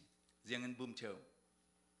มิสิยังเงินบุ้มเที่ยว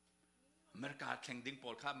อเมริกาแข่งดิ่งปอ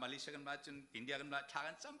ลข้ามมาเลเซียกันมาจนอินเดียกันมาทาง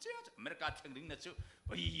กันซ้ำเจ้าอเมริกาแข่งดิ่งนั่นจุโ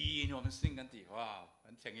อ้ยนี่ว่ามันสิ่งกันตีว้าว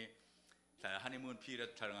มันแข่งงี้แต่ฮันนีมูนพีระ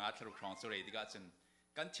ทางอาทารุครองสุริยดีกันจน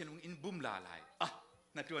กันเช่นว่าอินบุ้มลาลาย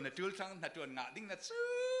นัดตัวทั้งนัดตัวงาดิ่งนั่นจุ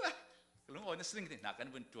ลุงโอ้ยนั่นสิ่งที่นักกัน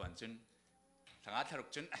เป็นตัวจนทางอาทารุ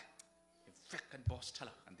จนเฟกกันบอสทล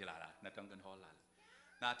ะกันทีละนัดกันฮอลลา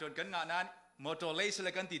นัดจนกันงานนั้นมอเตอร์เลย์สเล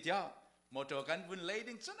ยกันติดยาวมอเตอร์กันวุ่นเลย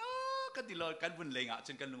ดิ่งจนกันติดลอยกันวุ่นเลยงะจ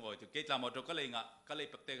นกันลุงโอ้ยตัวเกตลามอเตอร์ก็เลยงะก็เลย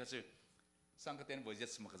ปักเตะกันสิสังกัดเต็นบริษัท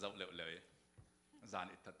สมุขเจ้าเลยจาน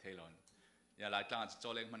อิทัดเทลอนอย่าหลายครั้งโจ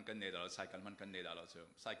เล้งมันกันเนดเราไซเคิลมันกันเนดเราเชื่อ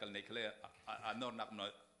ไซเคิลในเขาเลยนอนนักมัน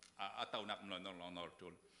เต่านักมันนอนตู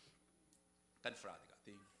นกันฟราดิกา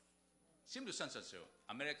ทีซิมดูสันสันเชียว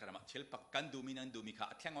อเมริกามาเชลปักกันดูมินันดูมิข้า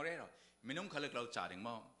เที่ยงอะไรเรามินุ่งเขาเลิกเราจ่าเอง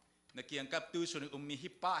มั้งนักเกี่ยงกับตู้ส่วนมีฮิ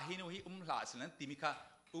ปป้าฮินุฮิหลาสนั้นตีมิข้า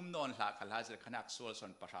นอนหลาขลาจะขนักส่วนส่ว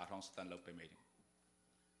นประชาชนสตันเราไปไม่ได้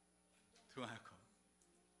ทุกอย่าง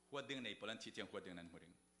หัวดึงในพลังที่เที่ยงหัวดึงนั้นหัวดึ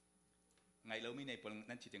งไงเราไม่ในพลัง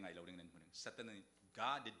นั้นที่เที่ยงไงเราดึงนั้นหัวดึงสตันนั้น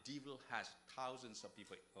God the devil has thousands of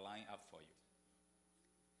people line up for you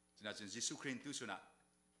ฉะนั้นยิสุคริสต์ตู้ส่วนนั้น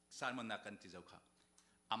สารมันนักกันที่เจ้าข้า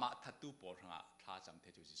อามาทัดตู้ปอร์งะท้าจำเท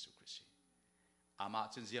จูยิสุคริสต์อามา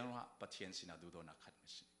จนเจียงว่าปะเทียนสินาดูโดนักขัดมิ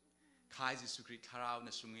สิขายยิสุคริสต์คราว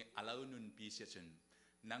นั้นสุงอาลาอุนุนปีเสียจน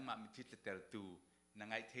นังมามิทิตเตอร์ตูนัง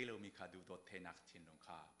ไอเทโลมีขาดูโดเทนักเทียนลง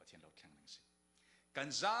ข้าปะเทียนเราแข่งนังสิกัน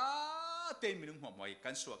จ้าเต็มมีนุ่งหัวมวยกั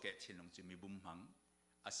นสวกเกเทียนลงจิมีบุ้มหัง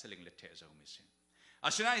อัศลิงเลเทเจ้ามิสิอา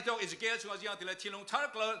ชนะที่ตัวอิสเกลช่วงที่เราเทียนลงทา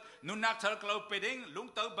ร์กเรานุนักทาร์กเราไปดิ้งลุง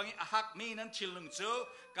เต้าบังอิฮักมีนั้นเทียนลงโจ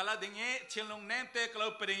กะลาดิ้งเทียนลงเนมเตกเรา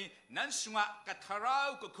ไปดิ้งนั้นสุงะกัทาราว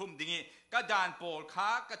ก็คุมดิ้งกะดานโปลข้า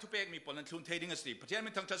กะทุเปกมีปนนั้นทุนเทดิ้งสิปะเทียนมี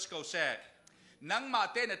ทั้งทัสโกเซ่นังมา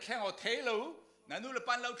เต้นแข่งเอาเทโล นั่นนู่น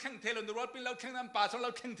ปันเราแข่งเทโลนรถเป็นเราแข่งน้ำปลาสเร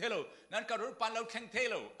าแข่งเทโลนั่นก็รถปันเราแข่งเท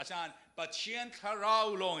โลอาจารย์ปัจเจียนคารา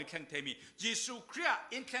ลงแข่งเทมีเยซูคริสต์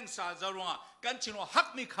อินแข่งซาจารวงกันชิโนฮัก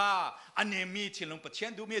มีค่าอันนี้มีชิลงปัจเจีย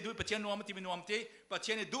นดูมีดูปัจเจียนนวมที่มีนวมที่ปัจเ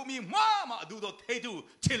จียนดูมีมาดูโดเทดู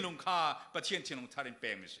ชิลงค่าปัจเจียนชิลงทารินเป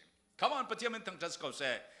มิสิคำว่าปัจเจียนมันตั้งใจสกัดเ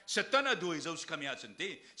ซ่สตันดูอิจฉามีอาจารย์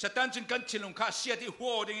ที่สตันจึงกันชิลงค่าเสียที่หั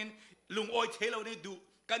วดิ่งลุงโอยเทโลนี่ดู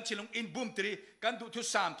กันชิลงอินบุมตรีกันดูทุก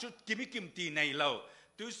สามชุดกิมตีในเรา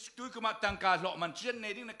ตุยก็มาตั้งการหลอกมันเช่นใน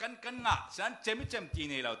ดิ่งนักกันงะฉันเจมิเจมตี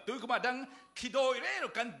ในเราตุยก็มาดังคิดโดยเรื่อ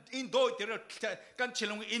งกันอินโดยเดี๋ยวกันชิ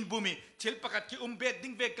ลงอินบุมีเชลปากที่เบ็ด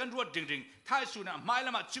ดิ่งเวกันรวดดิ่งท้ายสุดนะไม่ล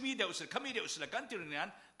ะมาจุมีเดียวสุดขมีเดียวสุดกันที่เรื่องนั้น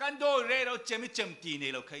กันโดยเรื่องเจมิเจมตีใน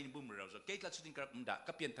เราใครอินบุมเราเกิดละสุดดิ่งกระมุดา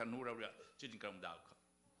ก็เปลี่ยนทางนู้นเราสุดดิ่งกระมุดาครับ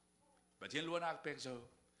ประเทศล้วนนักเป็กโซ่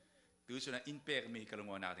ตุยสุดนะอินเป็กมีกระลง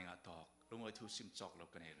วันนักดิ่งอัตอกลงไว้ทุสิมจอกเรา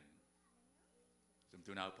กันเองสม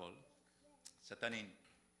ตุนาพอลสตันิน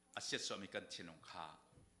อาศัยสมิกันทิลงข้า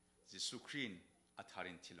จิสุครีนอัฐา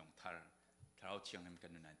รินทิลงทาร์ทาราวเชียงนั้นกั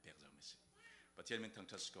นนั่นเปียกจามิสิประเทศมันทั้ง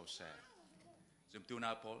ทัศกาวเซ่สมตุน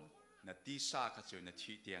าพอลนัดที่สาขัดจอยนัด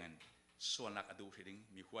ที่เตียงส่วนนักอดูเรื่อง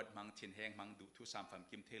มีขวดมังทินแห้งมังดูทุสามฟัม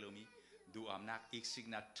กิมเทโลมีดูอำนาจอีกสิ่ง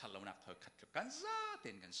นัดทัลลนักเธอขัดกันซาเ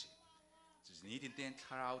ต็นกันสิจุดนี้ที่เต็นท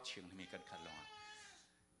าราวเชียงมีกันขัดลง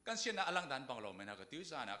กันเสียนะอลังดันบังลมไม่นักติว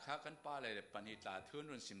จานะข้ากันป้าเลยปนิตาทุน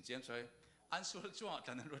รุนสิมเจียมสวยอันสุดจ้วงต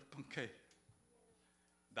อนนั้นรถปังเกย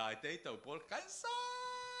ได้เตยตัวบอลกันซา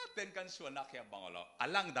เต้นกันส่วนนักแค่บังลมอ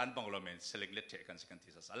ลังดันบังลมเองเสล็กเล็ดเทกันสิกัน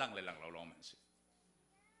ที่สัสอลังเลยหลังเราลองมันสิ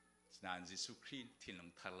นั่นจิสุครีที่ลง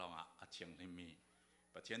ทะลองอาเชียงที่มี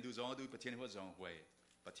ประเทศดูจงดูประเทศหัวจงหวย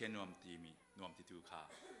ประเทศนวมที่มีนวมที่ดูข้า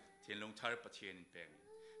ที่ลงทะเลประเทศนี้เป็น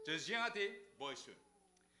จะเสียงที่บ่อยสุด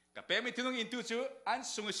กับเป็นมิตรน้องอินทูจูอัน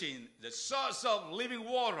สุงสิน the source of living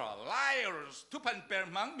water liars ทุพันเปร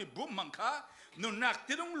มังมีบุ้มมังค่ะนุนัก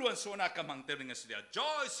ที่น้องล้วนโซนักมังเตริงสิเดีย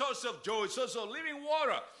joy source of living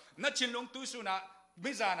water นัดชินลงตุสุนะ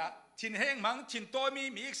มิจานะชินแห้งมังชินโตมี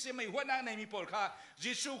อีกสิ่งไม่หัวหน้าในมีปอลค่ะ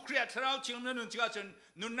ยิสุคริสต์เราชินนุนจิกาจน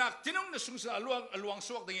นุนักที่น้องนสุงสารลวงส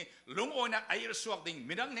วกดิ่งลุงโอยนักไอร์สวกดิ่ง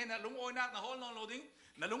มิดังเห็นนะลุงโอยนักนะฮอลนอนโลดิ่ง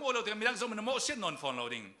นั่นลุงโอยเราแต่มิดังโซมันโมเสนนอนฟอนโล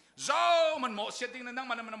ดิ่งโซมันโมเสนดิ่งนั่ง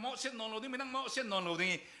มันโมเสนนอนโลดิ่งมิดังโมเสนนอนโลดิ่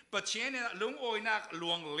งปัจเจกเนี่ยลุงโอยนักล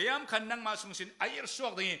วงเลี้ยมขันนั่งมาสุงสินไอร์สว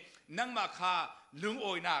กดิ่งนั่งมาข้าลุงโอ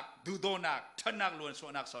ยนักดูโดนักท่านนักล้วนสว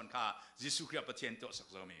นักสอนข้ายิสุคริสต์ปัจเจกตัวสัก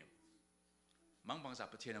โซมีมังบางสัป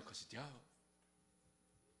ดาห์เที่ยวเขาสิเดียว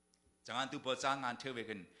จังอันตุปจางงานเที่ยว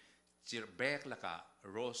กันจิรเบกละกะ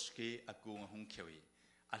โรสกีอากูงหงเขียว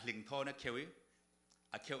อาลิงทอนักเขียว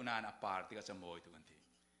อาเขียวนานอาปาร์ติกาจะมอยตุกันที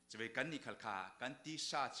จะไปกันนี่ขลขากันที่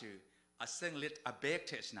ซาจืออาเซงเล็ดอาเบกเ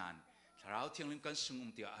ทสนานถ้าเราเที่ยงลิงกันสุง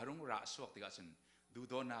ตีอารุงระสวกติกาสันดู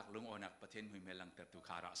โดนักลุงโอนักประเทศหุยเมลังเติบตุข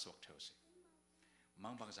าระสวกเที่ยวสิมั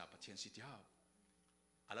งบางสัปดาห์เที่ยวสิเดียว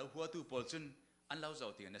อาเราหัวตุปอลจุนอันเราจะเอ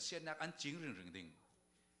าที่นั่นเสียนักอันจริงเรื่องดิ่ง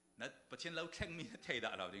นั่นประเทศเราแข่งมีเทด่า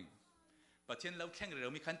เราดิ่งประเทศเราแข่งเร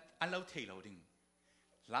ามีขันอันเราเทเราดิ่ง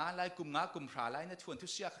ลาลายกุมงากุมพราลายนั่นทวนทุ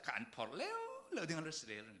เสียขันพอแล้วเราดิ่งเราเสี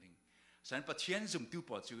ยเรื่องดิ่งฉันประเทศจุ่มตู้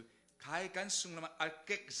ปอจูใครกันสุ่งละมาอัดเ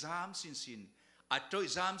ก็กจามสินอัดโจย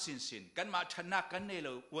จามสินกันมาชนะกันเนี่ยเร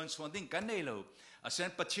าวันสวนดิ่งกันเนี่ยเราฉัน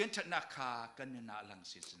ประเทศชนะขากันเนี่ยน่าลัง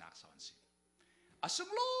สินนักสอนสิอาสม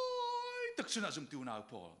ลอยตึกสุนัขจุ่มตู้น่า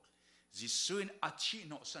พอจิสุนอาชี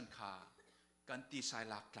โนสันคากันตีสาย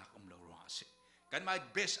หลักเรารัวสิกันไม่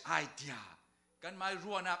best idea กันไม่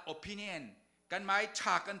รัวนัก opinion กันไม่ช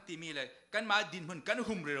ากันตีมีเลยกันไม่ดินหุ่นกัน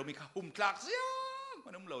หุ่มเรามีค่ะหุ่มหลักเสียมั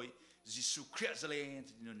นหุ่มเลยจิสุคริสต์เลย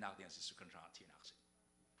นุนนักเดียนจิสุกันราที่นักสิ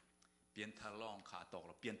เปลี่ยนทางลองขาตอกเ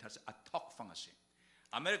ราเปลี่ยนทางอัตทอกฟังสิ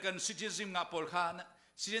อเมริกันซิติซิมงาปอลคาน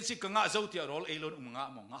ซิติซิมกังงาเจ้าเตียรอลเอลอนงา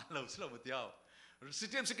มองาเราสลับเดียวสิ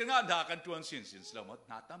เทียมสิกันงานด่ากันตัวสินสลามัด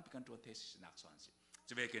นาตั้มกันตัวเทสินักสอนสิจ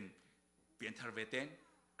ะเป็นกันเปลี่ยนทาร์เวเตน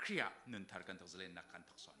เครียดนุนทาร์กันทักษะเล่นนักการ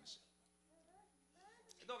ทักษะนี่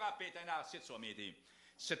สิตัวกับเปตนักเสียสวมีที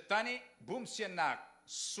สตานีบุ้มเสียนัก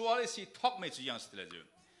สวรสิทอกไม่จียังสติเลจู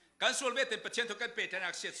การสวรเวเตนประเทศทุกการเปตนั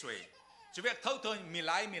กเสียสวยจะเป็นเท่าตัวมี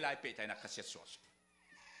ลายเปตนักเสียสวย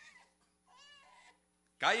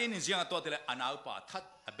กายนี่จียังตัวเตลอนาอุปาทัด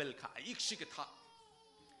อเบลข้าอีกสิกทัด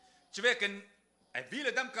จะเป็นกันวิล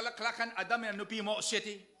ดัมคลักขันอดัมยันนุปีโมเส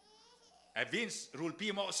ติวินส์รูลปี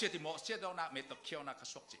โมเสติเราหน้าเมตตเขียวนัก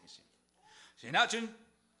สวกจริงสิสินะจุน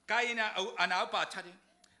กายน่ะอนาอุปาทัด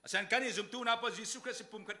สันกันนี่จุมตูน่ะพอยิสุคริสต์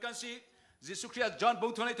ปุ่มขัดกันสิยิสุคริสต์จอห์นบุ้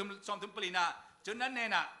งทุนให้ทุ่มสอมทุ่มปลีน่ะจนนั้นเนี่ย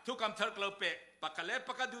นะทุกคำทักเราเปะปากกาเล็บป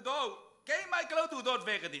ากกาดูโด cái mai cái lâu tu đốt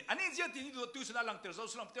về cái gì anh ấy riêng thì tu sửa lăng tiêu sửa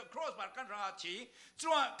làm tiêu cross bar căn ra chỉ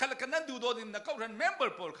cho cái cáiนั้นดูđốt thì nó câu rằng member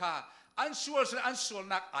Paul kha anh sure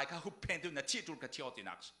nạc ai kha hụp pen tu nó chỉ tu cái chiao thì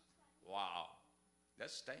nạc wow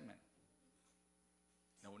that's statement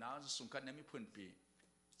nào nào xung quanh này mi phun pi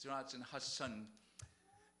cho nên Hudson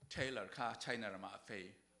Taylor kha China rama phê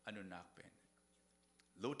anh nạc pen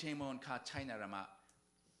Lutemon kha China rama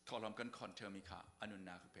thọ làmกันคอนเทอร์มีค่ะอนุ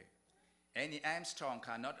นักเปany Armstrong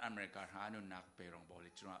ค่ะ not America ค่ะอนุนักเปรองบอ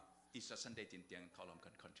ลิจุนะอิสระสันเดตินเตียงทอลมกั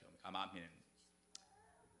นคอนเทอร์มีอามามิน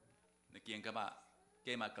นักเกียงกับว่าเก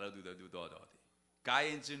มากระดูดูดอดดีกาย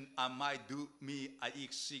จุนอาไม่ดูมีอี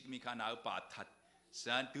กสิกมีขนาดป่าทัด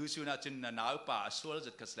สันดูสุนัจุนนาวป่าสวล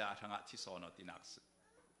จัดกษณะทางที่สอนตินักส์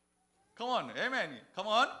come on amen come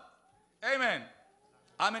on amen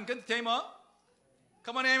amen กันเทมั้ย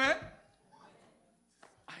come on amen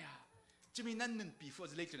จะมีนั่นหนึ่งปีฟอ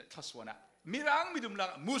ร์เล็กจนทัศวนะมีร่างมีดุมละ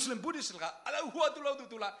มุสลิมบุริสละอะไรหัวตุลา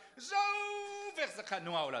ตุลาเจ้าเวกสัก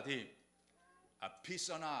นัวเอาละที่ a peace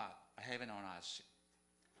on earth a heaven on earth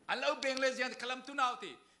อันเราเบ่งเลยยังคลำตุนเอา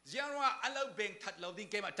ที่ยังว่าอันเราเบ่งทัดเราดิ้ง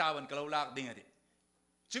เกมาจาวันกับเราลากดิ้งอะไร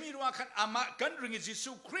จะมีว่าขันอามากันเรื่องยิ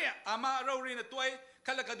สุครีอามาเราเรียนตัว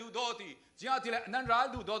ขันละกันดูดอที่ยังที่ละนั่นร้าน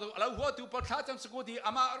ดูดอที่เราหัวตุปทัดจำสกุลที่อ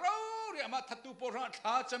ามาเราเรียนอามาทัดตุปทัด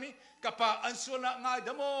ทัดจำมีกับป่าอันส่วนละง่ายด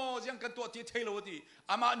โมยังกันตัวที่เทโลที่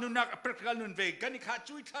อามานุนักเปรกกันนุนเวกันนี่ข้า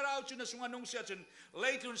จุยทาราวจุนสุงานุงเสียจนเล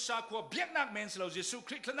ตุนสักว่าเบียกนักเมนส์เรายิสุค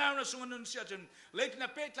ริสต์นาวสุงานุงเสียจนเลตุน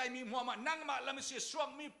เปตไลมีหัวมานั่งมาลำเสียสวง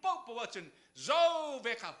มีป๊อปว่าจนโจ้เว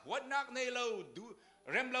ข้าหัวนักในเราดู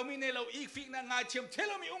เริ่มเรามีในเราอีกฟิกนักง่ายเทียมเท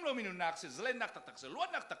เรามีเรามีนุนักเสียเล่นนักตักเสียล้วน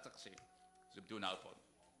นักตักเสียจุดดูน่าพอ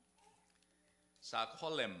สักฮอ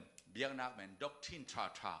ลเลมเบียกนักเมนด็อกทินทรา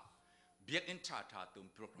ทาเบียกอินทราทาตุม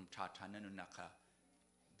โปรแกรมทราทานั่นนุนักค่ะ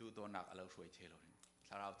ดูโดนักเราช่วยเทเรา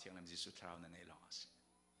ถ้าเราเที่ยงนั้นยิสุทราวนั่นเองล่ะ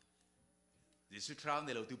ยิสุทราวใน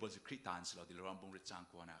เราดูบทคริสตันส์เราที่เราบุญริจาง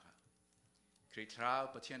กว่านะคะคริสทราว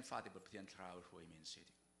ประเทศฟ้าที่ประเทศทราวช่วยมีนสิ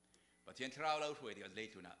ประเทศทราวเราช่วยที่เราเลย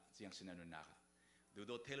ตุนะเสียงสินันนะคะดูโ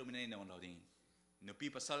ดเทเราไม่ได้นอนเราดิ้งนุปี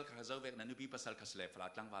ปัสสาวะข้าเจ้าเวกนั้นนุปีปัสสาวะข้าเสลฟลา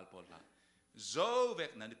ตั้งวาลปอลละเจ้าเว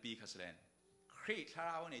กนั้นนุปีข้าเสลนคริสทร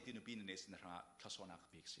าวในที่นุปีนเนสนราทัศนัก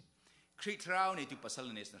เบกสิคริสทราวในที่ปัสสาว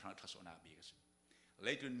ะเนสนราทัศนักเบกสิเล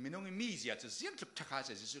ยจนมินงมีเสียจะเสียงทุกทักษ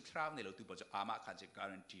ะยิสุทราวในเราตัวปัจจุอามาขันจะกา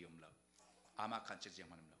รันตีอมเราอามาขันจะเจียง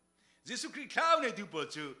มันเรายิสุคริสทราวในตัวปัจ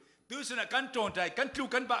จุตัวสุนัขกันโจรใจกันทรู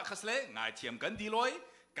กันบะขัสเลง่ายเทียมกันดีลอย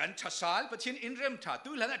กันทัศน์ประเทศอินเรมทัดตั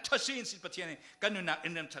วหลังทัศน์สิประเทศกันนุนักอิ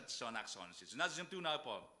นเรมทัดสอนักสอนสิน่าจะตัวน่าพ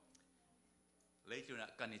อเลยจน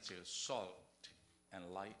กันนี่เจอ salt and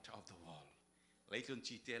light of the world เลยจน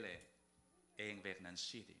จีเตเลเองเวกนั้น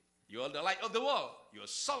สิ you are the light of the world you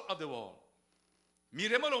are salt of the worldมี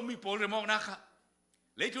เรื่องอะไรมีโพลเรื่องนะคะ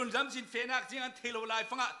เลยจนลำสินเฟนักที่งั้นเทโลไล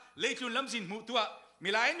ฟังอ่ะเลยจนลำสินมุตัวมี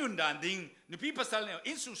หลายนุนดานดิ้งนุพี่ภาษาเนี่ย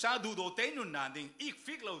อินสุชาดูโดเตนุนดานดิ้งอีก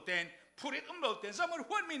ฟิกเราเตนพูดเราเตนสมัย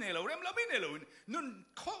หัวมีเนี่ยเราเรื่องเราไม่เนี่ยเรา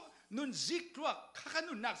นุนซิกตัวข้า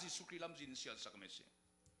นุนนักสิสุขีลำสินเสียสักเมื่อสิ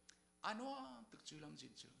อันว่าตึกจูลำสิ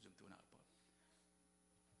นเสียจำตัวนักปอ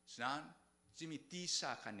ฉะนั้นจะมีตีส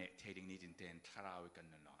าขันเนี่ยเทดิ้งนี้จินเตนทาราวกัน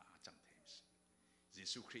นั่นละจำเทมส์ยิ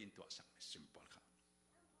สุครินตัวสักเมื่อสิมปอลค่ะ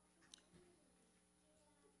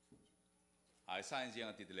ไอ้สายยั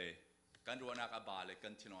งติดเลยกันรัวนักอบาเลยกั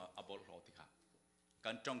นที่น้องอบอลหล่อที่ค่ะ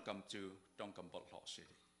กันจ้องกำจูจ้องกำบอลหล่อสิ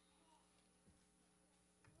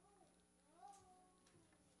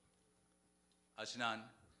อาฉะนั้น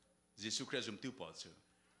ยิสุคริสต์จุ่มตู้ปอดจู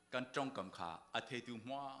กันจ้องกำขาอาเทตุ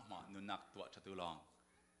มัวมานุนักตัวชัตุลอง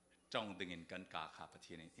จ้องดึงเงินกันกาขาประเท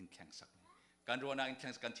ศนี้อินแข่งสักกันรัวนักอินแข่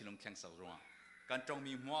งกันที่น้องแข่งสักรัวกันจ้อง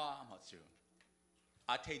มีมัวมาจู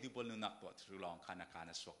อาเทตุบอลนุนักตัวชัตุลองขานักการ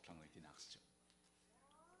สวกทั้งเลยที่นักจู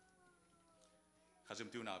ข้าจ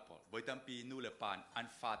ำตัวน่าพอบ่อยตั้งปีนู่นเลยปานอัน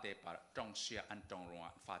ฟาเตปาจ้องเชียอันจ้องรัว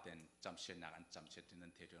ฟาเตนจำเชียนักอันจำเชียที่นั่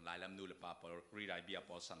นเทถึงหลายลำนู่นเลยปาพอรีไรเบียพ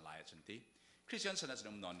อสันหลายจนที่คริสเตียนสันน่าจะ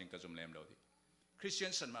นอนดิ้งก็จำเล่มเราที่คริสเตีย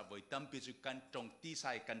นสันมาบ่อยตั้งปีจุกันจ้องตีใ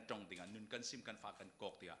ส่กันจ้องดิ้งอันนุนกันซิมกันฟ้ากันกอ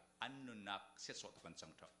กดิ้งอันนุนนักเสียสดกันจั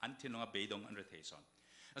งเถอะอันที่น้องเบยดงอันเรเทสัน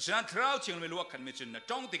ฉะนั้นเท้าเชียงเลยลวกกันไม่จุนนะ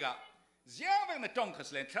จ้องดิ้งเจ้าเวงนะจ้องขัด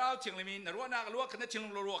เลยเท้าเชียงเลยมีนรัวนักลวกกันนะเชียง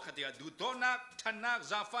ลวกขัดดิ้งดูโตนักทันนัก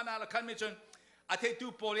ซาฟานักละกันไม่จุนอาเทตุ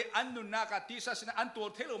โพลีอันนุนักตีสัสนะอันตัว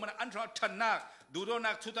เทโลมันอันทอทันนักดูโด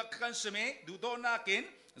นักทุตักกันสมัยดูโดนักกิน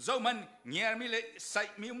เจ้ามันเงียมีเลยใส่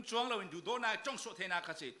มีจวงเราดูโดนักจ้องโสเทนัก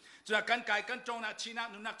สิจากกันกายกันจ้องนักชีนัก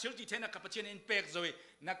นุนักเชื่อจีเทนักกับประเทศอินเปกโซย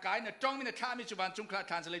นักกายนักจ้องมีนักท่ามีจุบันจุงคลา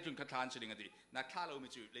ทานจะเลยจุงคลาทานสิลิงดีนักท่าเรามี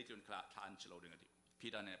จุเลยจุงคลาทานจะเราดึงดีพี่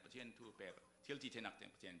ดานเนี่ยประเทศทั่วเปกเที่ยวจีเทนักเตีย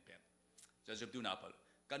งประเทศเปกจะดูนับ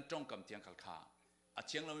กันจ้องกำเตียงขลาอาเ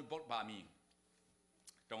ชียงเรามีบทบามี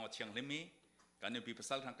ตรงเชียงลิมีกันนึกปีภา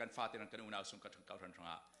ษาทางการฟ้าที่เรากันอุณาสงกัดทางเก่าทาง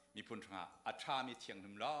อ่ะมีพุ่นทางอัตรามีเชียงลิ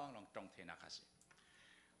มร้องลองตรงเทนักฮะสิ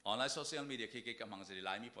ออนไลน์โซเชียลมีเดียที่เกี่ยวกับมังสวิ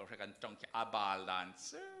รัยมีพอร์กันตรงที่อาบาลันส์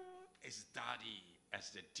is dirty as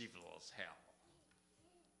the devil's hell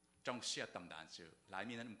ตรงเสียต่ำด่านสื่อหลาย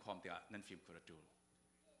มีนั้นความเดียนั่นฟิล์มครูดู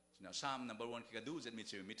นะซ้ำ number one คือดูจะมี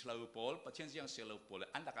ชื่อมิทลาวโพลประเทศยังเสียลาวโพล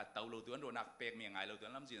อันดักเตาเราตัวนั้นโดนนักเปกมีไงเราตัว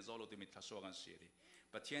นั้นลำจีนโซเราตัวมิทลาสวกันเสียดิ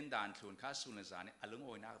ประเทศด่านทุนข้าสุนทรเนี่ยอารมณ์โอ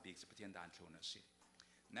ยนักบีกประเทศด่านทุนนั่นสิ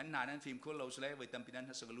นั้นนั้นฟิล์มครูเราเสียไว้ตั้งปีนั้น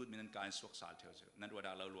ถ้าสกัดลุดมีนั้นการสวกสารเท่านั้นนั้นว่า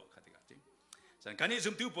เราลวกขัดกันจริงสันกันนี้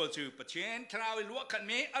ซุ่มติวโพลชื่อประเทศทราวลวกขัด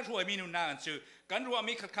มีอร่อยมีนุนนานชื่อกันรัว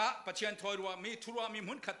มีขัดข้าประเทศทอยรัวมีทุรัวมี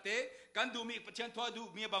มุนขัดเตะกันดูมีประเทศทอยดู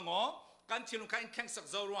มีบางอ๋อกันเชียงลงการแข่งสัก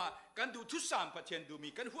เจ้ารัวกันดูทุกสามประเทศดูมี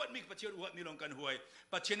กันหัวมีประเทศหัวมีลงกันหัว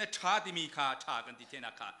ประเทศนั้นชาติมีค่าชากันที่เท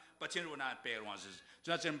นักค่าประเทศรัวนานเปรวันซึ่งจ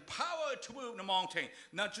นเป็น power to move นมองเทง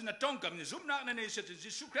นั่นจนต้องกับนี่ซุ่มนักในสิ่ง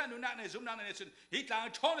ที่สุขแค่นู่นนักในซุ่มนักในสิ่งฮิตลาง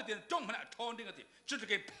ท้องในที่ต้องมันท้องดิ้งกันที่จนเ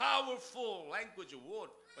ป็น powerful language word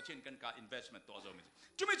ประเทศกันการ investment ตัวเราไม่ใช่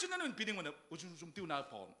จุดไม่จุดนั้นเป็นปีนึงมันอุจุซุ่มติวน่า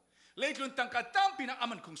พอเลยจนตั้งการตั้งปีนั้น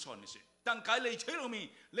มันคงสอนไม่ใช่ตั้งการเลยเชื่อมี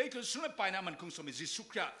เลยจนสุดไปนั้นมันคงสอนไม่ใช่สุข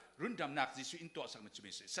แค่รุ่นดำนักจิสุอินตัวสักมันจุดไ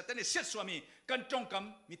ม่ใช่สัตย์เนี่ยเสียสวามีกันจงก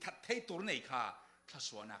ำมีทัดเทตัวในข้าทศ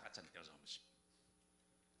วรรษนักอาจารย์เดียวกันไม่ใช่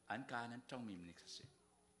อันการนั้นจงมีมันนี่สิ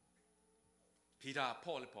พีดาพ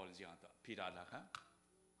อลเสียงตัวพีดาละครับ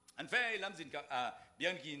อันเฟย์ลำจินกับเบีย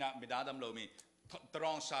นกีน่ะไม่ได้ดำเรามีตร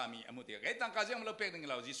องสามีอมุติไอ้ตั้งการเสียงเราเป็กหนึ่ง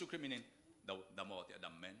เราจิสุคริมินินดำโมติด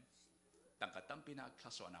ำเมนตั้งการตั้งปีนักท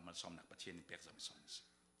ศวรรษนักมันสมนักประเทศนี้เป็กจะไม่สมสิ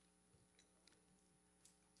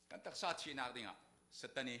กันตักษาชีนักดิ่งอ่ะส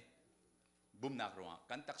ตานีบุมนักรัว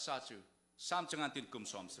กันตักษาชูสามจังหวัดที่กุม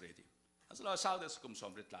สมสรีดีอันสุดท้ายสาวเดสกุมส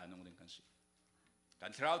มริดลายนงดิ่งกันสิกั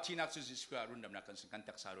นเราที่นักจิสุรุ่นดำนักกันสิกัน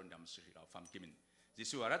ตักษารุ่นดำสิเราฟังกิมินจิ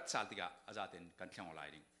สุรัตสัลติกาอาจารย์กันแข่งออนไล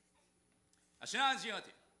น์ดิ่งอาศัยอันสิ่ง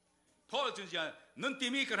ที่พอจุนจีนุนที่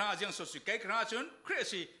มีกระหังสิ่งสุดสุดเกี่ยกระหังจุนคริ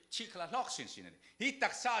สต์ชิคลาล็อกสินสินนี่ฮิตั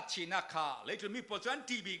กษาชีนักข่าเลยจุนมีพอจุน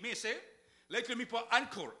ทีบีไม่เสียเลยจุนมีพออัน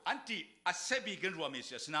คูร์อันที่อาเซบีกันรัวไม่เ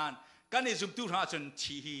สียสนานกันนี่จุดตัวหาจุน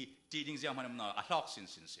ที่ที่ดิ่งเสียมันมันล็อกสิน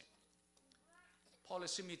สิพอเลย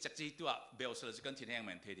สิมีจักรจีตัวเบลส์เลยกันที่แห่ง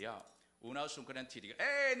มันเทียบอุณาสุงกันที่ดิ่ง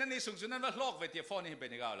นั่นนี่สุงจุนนั่นว่าล็อกไว้ที่ฟอนนี่เป็น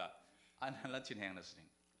ยังไงล่ะอันนั้นที่แห่งนั่นสิ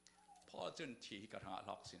พอจุนที่กระหัง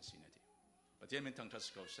ล็อกสินนี่ประเทศมันทั้งทัศ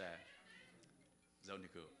น์เขาเสียเจ้านี่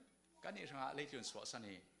คือการนี้ช่างเลยจนสวดสัน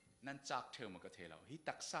นี่นั่นจักเธอมันก็เทเราฮิ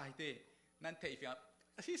ตักสายเต้นั่นเทฟี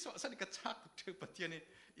ที่สวดสันนี่ก็จักเธอประเทศนี้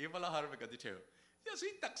อีเวลาหาไปกันที่เธอยังสิ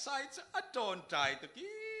ตักสายจะอัดโดนใจตะ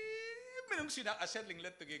กี้ไม่ต้องสินักอาเซตลิงเล็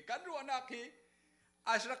ดตะกี้กันรัวนักที่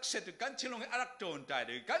อาศักเสร็จกันชิลงอารักโดนใจต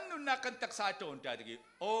ะกี้กันนุนนักกันตักสายโดนใจตะกี้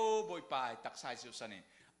โอ้บอยไปตักสายสุดสันนี่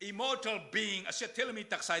immortal being อาเซตเทลมี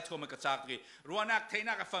ตักสายทั่วมันก็จักตะกี้รัวนักเท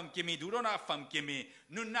นักฟังกิมีดูรัวนักฟังกิมี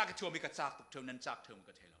นุนนักทั่วมีก็จักเท่านั้นจักเท่ามัน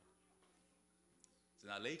ก็เทเราฉะ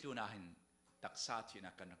นั้นเลยตัวนั้นตักสายที่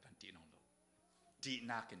นักกันตีน้องเราตี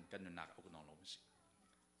นักกันนุนนักเอาน้องเราไม่ใช่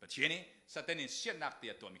ประเทศนี้สัตย์นี่เสียนักเดี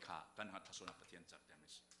ยตัวมีค่ากันหัดทัศนประเทศจักแต่ไม่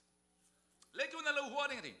ใช่เลยตัวนั้นเราหัว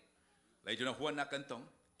ดิ้งที่เลยตัวนั้นหัวนักกันตรง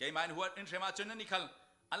แกมันหัวอินทรีมาจนนั้นนี่คัล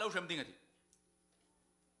อันเราทำดิ้งที่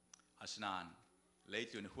อาสนานเลย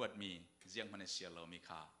ตัวนั้นหัวมีเสียงมันเสียเรามี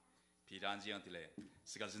ค่าพี่ร้านเสียงที่เลย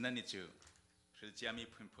สกัดนั้นนี่จู่คือเสียงมี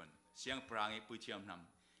พุ่นเสียงปรางปุยเทียมน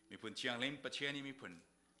ำมีพุ่นเชียงเล่มประเทศนี้มีพุ่น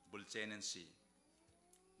บุลเจนันซี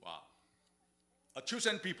ว้าว a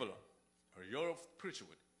chosen people or your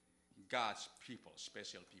priesthood God's people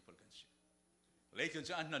special people กันสิเลยจนจ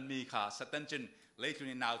ะอันนั้นมีค่าสตันจนเลยจ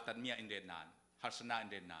นนาวตัดเมียอินเดียนานฮัสนาอิน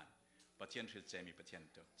เดียนานประเทศคือเจมีประเทศ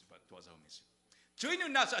ตัวเจ้ามีสิช่วยนุ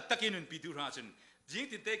นน่าจะตะกี้นุนปีดูราจนจริง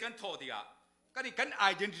ที่เตกันทอดีกันนี่กัน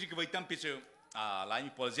identity ก็ไว้ตั้งปีเจ้าหลาย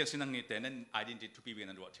มี project สิ่งนี้แต่นั้น identity ทุกปี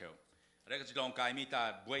นั้นรวดเท่าแล้วก็จะลองกายมีตา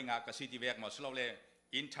บวยงากสิที่แวกมาสโลเลย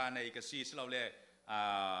อินทาในกสิสโลเลย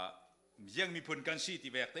ยังมีผลกันสิ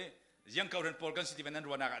ที่แวกเต้ยังเขาเรียนพอลกันสิที่เป็นนั้น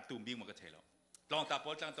รัวนักตุ่มบิงมันก็เทลลองตาพ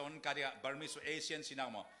อลจังตอนการที่บาร์มิสเอเชียนสินะ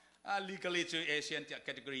มั้งlegally จูเอเชียนที่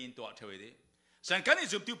category อินตัวเท่านี้สังกันนี่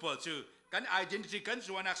จุดที่พอลจูกัน identity กัน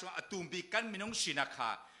รัวนักสมาตุ่มบิกันมินงสินักข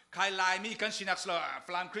าใครลายมีกันสินักสโลฟ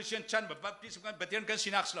ลามคริสเตียนชันแบบบัพติสกันประเทศกันสิ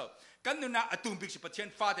นักสโลกันนู่นน่ะตุ่มบิสิประเทศ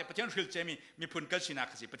ฟ้าแต่ประเทศฮิลเจมีผลกันสินัก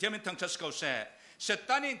สิประเทศมันทั้งทัศน์เขาเสียสต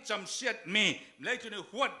านินจำเสียดมีเลยจน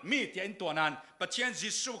หัวมีที่อินตัวนั้นประเทศยิ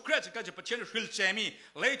สุคริสต์ก็จะประเทศฮิลเจ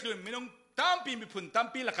เลยจนมินงตามปีมีผลตาม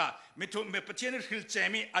ปีละค่ะมีทุกมีประเทศฮิลเจ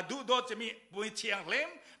อดูโดจะมีบุญเชียงเล่ม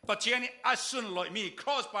ประเทศนี้อาสุนลอยมี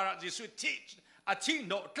cross ปาราจิสุที่อาทิตย์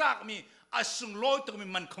โนกลากมีอาสุนลอยตัวมี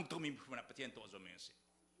มันคงตัวมีประเทศตัวจะมีสิ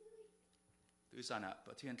ตัวสานะป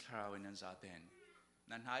ระเทศทราวนั้นซาเตน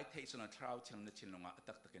นั่นหายเทศนาทราวเชนนชินลง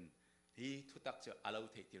ตักตะกันฮีทุตักจะอาลู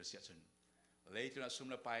เทติรเสียชนเลยจนสุ่ม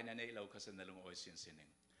ละไปนั่นเองเราก็เสนอลงโอยเสียนเสียนึง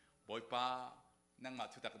บ่อยป้านั่งมา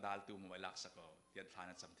ทุตักดาลตูมวยลักษก็เดียนทา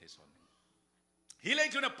นันจำเทศนฮีเลย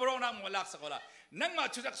จนปรองนักมวยลักษก็ละนั่งมา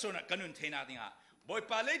ทุตักโซนกันนุนเทนาติงะบ่อย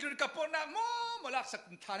ป้าเลยจนกับปรองนักมวยลักษ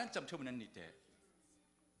ทานันจำเทวนันนิเต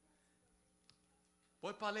บ่อ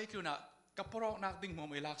ยป้าเลยจนกับปรองนักดิ้งม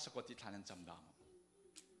วยลักษก็ติทานันจำดาม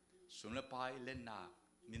สุ่มละไปเล่นนัก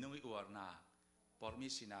มินุยอวร์นักปอร์มิ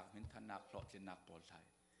สินักมินทันนักพลอตเล่นนักปอลไทย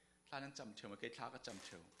ทานันจำเทวมาเกยท้าก็จำเท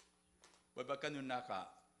วบ่อยป้ากันนุนนัก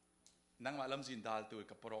นั่งมาลำจินดาลตัว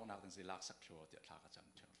กับปรองนักตั้งแต่ลักสักชัวเดียร์ทากระจ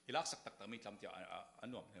ำเชียวอีลักสักตักแต่ไม่จำเดียวอัน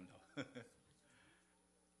หน่วงเท่านั้น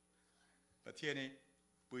ประเทศนี้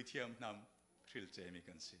ปุยเทียมนำทริลเจมี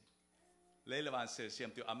กันสิเลลวันเสียเสียม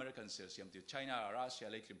ตัวอเมริกันเสียเสียมตัวไชน่ารัสเซีย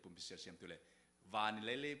เลคิมปุ่มเสียเสียมตัวเลวานเล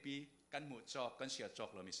เลปีกันหมู่จอกกันเสียจอก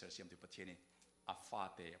เรามีเสียเสียมตัวประเทศนี้อัฟฟา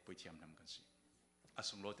เตะปุยเทียมนำกันสิอาส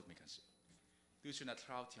งโลติมีกันสิดูสุนัขท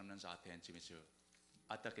ราวเทียมนั้นจะเห็นจิมิจู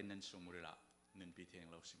อัตกินนั้นสมุริละนันปีเทียง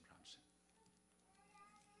เราสิมรามสิ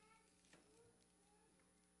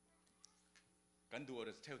กันดู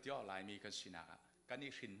เที่ยวเที่ยวลายมีกันสินะกันนี่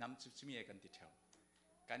หินน้ำจิมีกันติดเที่ยว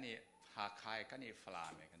กันนี่หาคายกันนี่ฟลา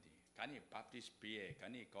มกันดีกันนี่บัพติสต์ปีกัน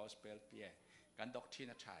นี่กอสเปลปีกันด็อกที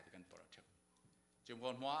นัชชายกันปรเที่ยวจุ่มค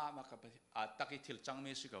นหัวมากับตักอิทิลจังไ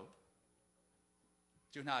ม่สิเขา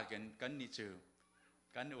จุน่ากันนี่จู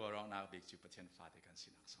กันวัวร้องนักบิ๊กจูประเทศฟ้าที่กันสิ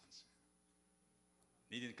นักสอน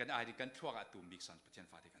นี่กันไอ้ที่กันทั่วกับตุ่มบิ๊กสันประเทศ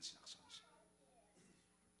ฟ้าที่กันสินักสอน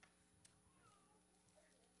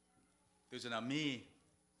ตัวจนา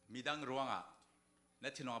มีดังร้องนั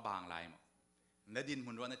ดชิลงบางลายมั้งนัดดิน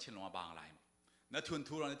หุ่นร้องนัดชิลงบางลายมั้งนัดทุน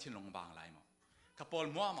ทูร้องนัดชิลงบางลายมั้งข้าพอล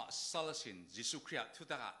มัวมาซาลสินยิสุคริสต์ทุ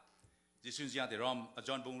ตระยิสุนเสียงเดรอมจ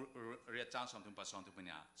อห์นบุงเรียกจ้างสอนทุนปัสสอนทุนปัญ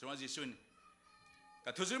ญาส่วนยิสุน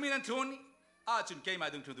กับทุจริตนั้นทุนจุนเกย์มา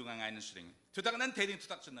ดึงทุนดูง่ายนั่นสิ่งทุตระนั้นเทดิ้งทุ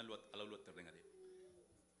ตระจนนั้นลวดตัวเองกันดี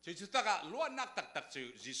จุดทุตระล้วนนักตักจู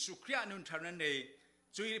ยิสุคริสต์นุ่นทำนั้นเอง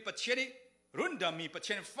จุยปัจเจกรุ่นดามีประเท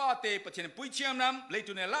ศฟ้าเตะประเทศปุยเชียมน้ำเลย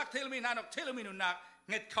ตัวเนี่ยลักเทลมีนานกเทลมีนุนัก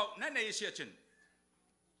เงดเขานั่นในเสียชิน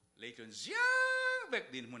เลยตัวเสียเบก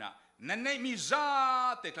ดินมุนะนั่นในมีซา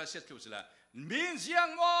เตะคลาสเซียทุสละมีเสียง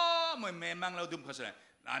ว่ามันแม่มังเราดุมข้าศึก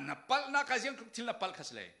นับปัลนักเสียงที่นับปัลข้า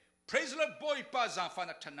ศึก Praise the Lord boy ป้าจางฟัน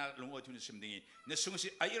นักชนะลงอทุนสิมดิ้งเนี่ยสุ่มสิ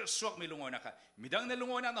ไอ้รสวกมีลงอนะคะมีดังในล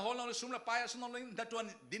งอนั้นหอลเราสุ่มละไปสนองลงดัตวัน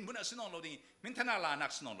ดินบุญสนองลงดิ้งมินทนาลานั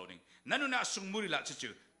กสนองลงดิ้งนั่นนู่นน่ะสุ่มมุริละ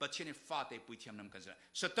จู่ประเทศนี้ฟ้าเตะปุยเทียมน้ำกันสิ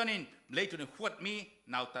สุดท้ายนี้เลยตัวนี้หัวมี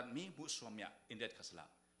นาวตัดมีบุษวมีอินเดียข้าศึก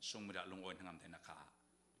สุ่มมุริละลงอทั้งนั้นเท่านั้นค่ะ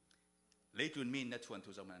เลยตัวมีนัทวันทุ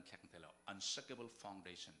กอย่างมันแข็งเท่า unshakable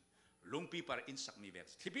foundation ลงปีปาร์อินสักมีเวก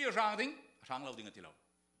ที่ปีร่างดิ้งร่างเราดิ้งที่เรา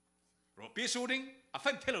รบปีสูดิ้งอ่ะ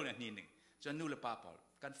ฟันเทลเนี่ยนี่ดิ้งจนนู่นละป้าพอล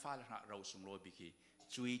กันฟ้าละเราส่งโลบิกี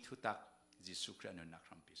จุยทุตักจิสุคริสต์นั่นนัก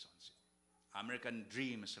รำปีสอนสิ American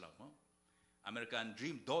Dream สลับมั้ง American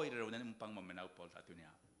Dream โดยเราเนี่ยมุ่งปังมันเอาพอลตัดตัวเนี่ย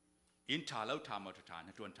อินทาเราทำมาทุกทาง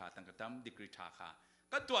ตัวทาตั้งกระทำดีกรีทาค่ะ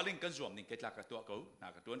ก็ตัวลิงกันส่วนนึงเกิดจากตัวเขาหน้า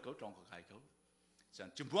กตัวเขาตรงกับใครเขาฉัน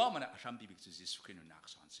จุดว่ามันรำปีบิกจิสุคริสต์นั่นนัก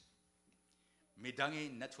สอนสิไม่ดังเอง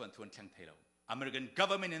นัทวันทวนแข่งเทล American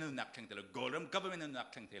government นั่นนักแข่งเทล Golden government นั่นนัก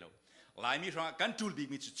แข่งเทลลายมีรางกันทูลบิก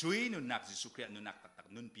มีจุยนุนนักจิสุคริสต์นุนนักตัก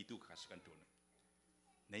นุนปีตุขัสกันทูล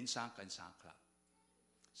ในสังกันสังคลา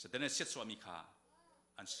สุดท้ายเสร็จสวามิค่ะ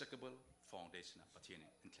unshakable foundation ประเทศ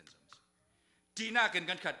นี้อินเทนซ์ทีน่ากั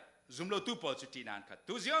นขัดซุ่มเราตู้ปอดจุดทีน่าขัด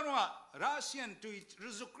ตัวเจ้าว่ารัสเซียนตัว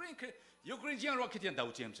ยูเครนยูเครนเจ้าว่าคิดยังดาว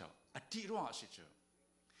เทียมเจ้าอดีตว่าสิเจ้า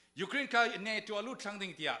ยูเครนเขาเนี่ยตัวลุดทางดิ่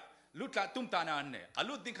งที่ลุดละตุ้มตานันเนี่ย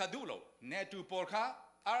ลุดดิ่งขาดูเราเนี่ยตัวปอดเขา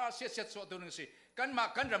รัสเซียเสร็จสวาตัวนึงสิกันมา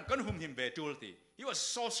กันรำกันหุ่มหิมเบตูลตี he was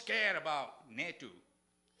so scared about NATO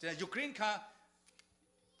แต่ยูเครนเขา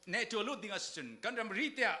เนี่ยตัวลุดดิ่งสิกันรำรี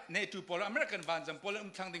เตียเนี่ยตัวปอลอเมริกันบ้านจังปอล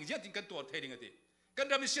ทางดิ่งยังดิ่งกันตัวเทดิ่งที่กัน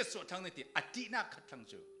รำมีเสียสวดทางนี้ที่อดีตนักขัดทาง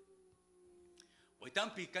เจ้าวันตั้ง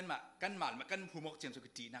ปีกันมากันหูมกเจียมสุข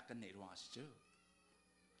ตีนักกันในรัวสิเจ้า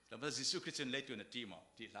แล้วพระยิสุคริสต์เลยตัวนั้นที่มั้ง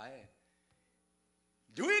ที่ไร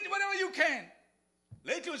do it whatever you can เล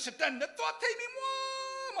ยตัวสตันนั่นตัวเทมิมัว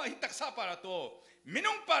มาหิตักซาปาราตัวมิ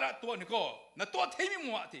นุงปาราตัวนี่ก็นั่นตัวเทมิ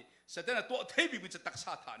มัวที่สตันนั่นตัวเทมิมันจะตักซ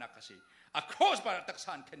าฐานักสิ across ปาราตักซ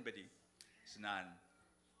านเข็นไปดีสนั่น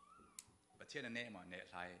ประเทศนั้นเนี่ยมันเนี่ย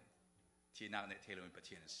ไรที่นักเนี่ยเทลมีประเท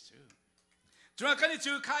ศนั้นสิจนกันนี่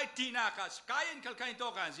จู่ใครที่นักสกายน์ขัดกันตัว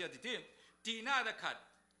กันเสียที่นักขัด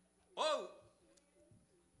โอ้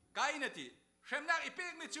ใครนั่นที่เข็มนักอีเพ็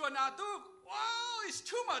กไม่จู่นาตุกว้าว it's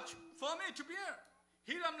too much for me to bear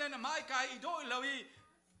ฮิรัมเนี่ยไม่ใครอีโดยเราอี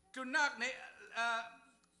จุนักเนี่ย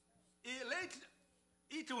อีเล็ก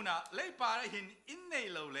อีทูน่ะเลยป่าหินอินใน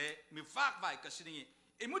เราเลยมีฟากใบกระสินี้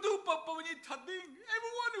ไอ้มุดูปปวันนี้ทัดดิ้ง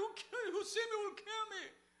everyone who see me will kill me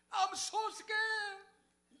I'm so scared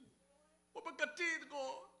ว่าปกติก็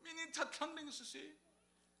มีนิทัดครั้งหนึ่งสิ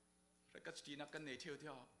แล้วก็จีนักกันในเที่ยว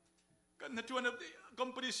กันนัดวันนี้กัม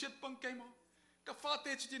พูชาปังเกมกับฟาเต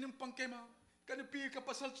จีนึงปังเกมกันปีกับภ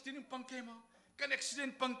าษาจีนึงปังเกมกันอุบิเห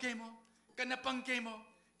ตุปังเกมกันนับปังเกม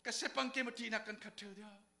กันเสพปังเกมจีนักกันขัดเที่ยว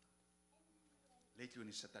เลยจู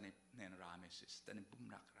นี่สถานีเนรรามิสสถานีบุ้ม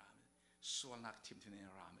นักรามิสส่วนนักทีมที่เน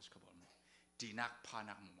รรามิสเขาบอกมั้งจีนักพา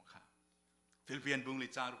นักมุขะฟิลิปปินส์บุ้งลิ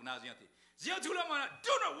จารุกนาเซียที่เสียงทุลามัน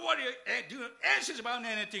do not worry do not anxious about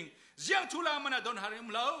anything เสียงทุลามัน don't hurry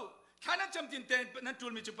มั้งแล้วข้านั้นจำจินเตนนั่นจู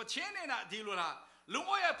มีจุดประเชนเนี่ยนะดีลุละลุง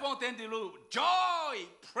อ้อยปองเตนดีลุ joy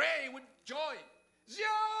pray with joy เสีย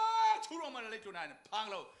งทุลามันเลยจูนั่นพัง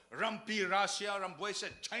แล้วรัมปีรัสเซียรัมบวยเซ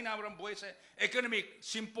ไชน่ารัมบวยเซ economic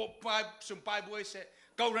ซิมโปปายซุมปายบวยเซ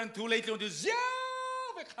เกาหลีทุเรศจูเสียง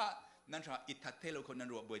ไปค่ะนั่นใช่อิทัตเทโลคนนั้น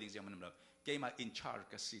รัวบวยดิ้งเสียงมันนั่นเกมา in charge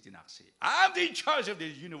กับสิจินักสิ I'm in charge of the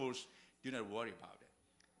universe do not worry about it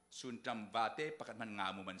สุนทรบาเต้ประกันมันงา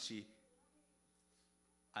มุมันสิ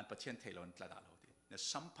อันประเทศไทยเราตลาดเราดิเนี่ย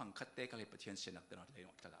สัมพันธ์ขัดเตะกับประเทศเซนักตลาดเลย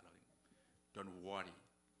ตลาดเราดิ don't worry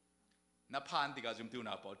นับพันที่ก็จุ่มตัว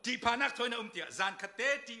นับพอที่พานักถอยนับเตียจานขัดเตะ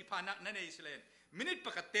ที่พานักนั่นเองสิเลยมินิทป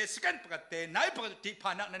ระกัดเตะสกันประกัดเตะไหนประกัดที่พ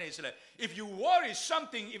านักนั่นเองสิเลย if you worry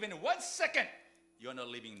something even 1 second you're not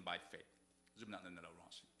living by faith จุ่มนักนั่นเรา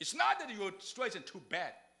it's not that your situation too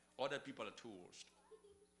bad other people are too worse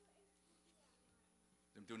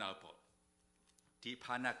จุ่มตัวนับพอที่พ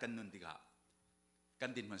านักกันนั่นที่ก็กั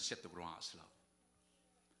นดินมันเสร็จตุกรวงอาสลา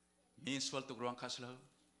มีสวลตุกรวงคาสลา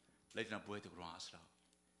เลยจนบุยตุกรวงอาสลา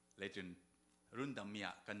เลยจนรุ่นดำมีอ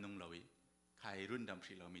ะกันนุ่งลอยใครรุ่นดำพ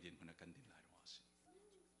รีเรามีดินมันกันดินหลายรวงสิ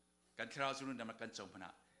กันคราวรุ่นดำมันกันจงพนะ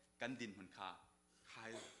กันดินมันข้าใคร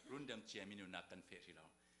รุ่นดำเจียมินุนักกันเฟรีเรา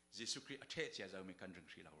เยซูคริสต์เทศเจียจะมีกันดึง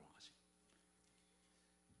พรีเรารวงสิ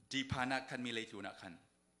ดีพานักกันมีเลยตัวนัก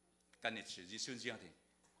กันนิดสิเยซูเจียที่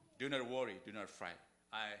do not worry do not fret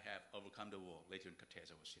I have overcome the world เลยจนกัดเทศ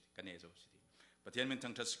โอสิกันเนโอสิประเทศมัน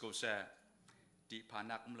ทั้งทัศกุศลดีพา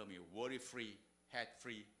นักเรามี worry free head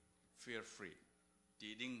free fear free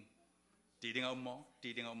ดีดิ้งเอาหมอดี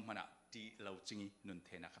ดิ้งเอามันอะดีเราจริงนุนเท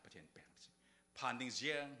นักประเทศแปลงสิผ่านดิ้งเสี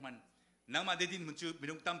ยงมันนังมาได้ดินมันจูไม่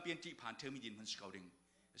ต้องตั้มเปลี่ยนที่ผ่านเธอมีดินมันสกาวดิ้ง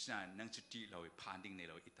ฉะนั้นนังจุดที่เราผ่านดิ้งใน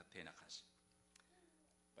เราอิตัดเทนักสิ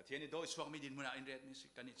ประเทศนี้โดยสวกมีดินมันอะอินเดียนี่สิ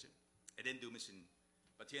กันนี่สิเอเดนดูมิสิน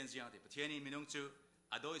ประเทศเสียงที่ประเทศนี้ไม่ต้องจู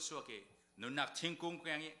อดอยสวกเอนุนักทิ้งกุ้ง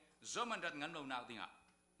อย่างนี้จอมันรัดงั้นเราหนักดิ้งอ่ะ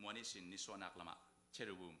มัวนี่สินนิสวนักละมาเช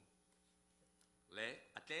รุบุมเล่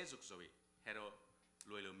อัตเลจุกโซวีเฮโร่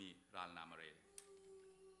รวยลมีรัลนามาเร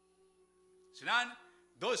ฉะนั้น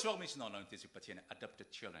โดยสวกมิสนอนที่สิประเทศนี้ adopted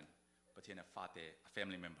children ประเทศนี้ฟาเต้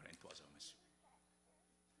family member ในตัวเราไม่สิ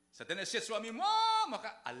สัตย์เนี่ยเสียสวามีมั่ว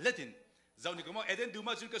ก็อัลเลตินเจ้านี่ก็มั่วเอเดนดูม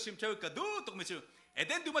าจุนก็สิมเทวก็ดูตุกมิสุเอเ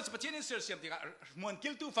ดนดูมาประเทศนี้เสียเสียมที่ก็มวนกิ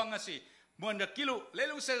ลตูฟังกันสิมวนกิลุเล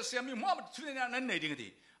ลุเสียเสียมีมั่วชุดนี้นั่นไหนดิ้ง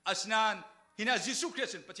ที่อัศนันฮินาจิสุคริ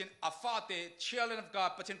สต์ประเทศอาฟาเต้ children of God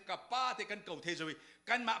ประเทศกับป้าเต้กันเก่าเทจวี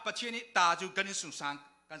กันมาประเทศนี้ตาจูกันสุสัง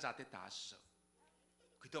กันจะเตตาส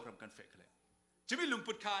คุยตัวกับกันเฟกเลยจะมีลุง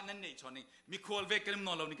พุทธานั่นนี่ชอนนี่มีควอลเวกันน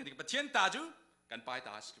อนเรานี่กันประเทศตาจูกันไปต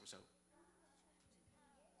าสกุศล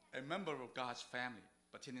a member of God's family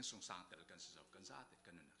ประเทศนี้สุสังแต่กันสุศลกันจะเต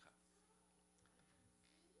กันนั่นนะครับ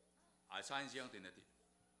อาศัยยังที่นั่นที่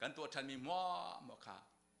กันตัวท่านมีมั่วค่ะ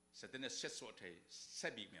สัตย์เนี่ยเสดสวดให้เส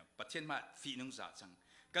บีเนี่ยประเทศมาฟีนุ่งจ่าจัง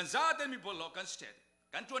กันจ่าเดินมีบอลล็อกกันสเตด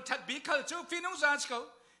กันตัวทัดบีเขาจูฟีนุ่งจ่าเขา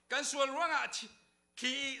กันส่วนร่างอาชี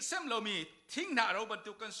ที่เสมเรามีทิ้งหน้าเราบรร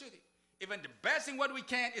ทุกกันสุด even the best thing what we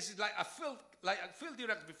can is like a field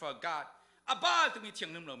direct before God อาบ้าต้องมีเทียง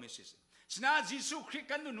นุ่มเราไม่สิฉะนั้นยิสุคริสต์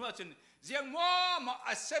กันนุ่นว่าจนเสียงมั่วอ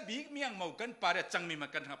าเสบีเมียงมั่วกันปาร์จังมีมา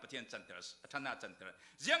กันทางประเทศจันทร์ท่านน่าจันทร์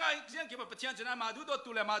เสียงเกี่ยวกับประเทศจันทร์มาดูด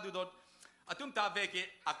ตุเลมาดูดอาตุมตาเวกิ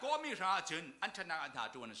อาโกมีราชนอันชนะอันหา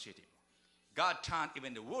ตัวนั้นสิ God turned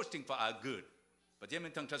even the worst thing for our good ประเทศมั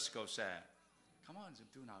นทั้งทัศน์เขาแซ่ come on จิม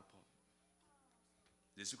ตูน่าพอ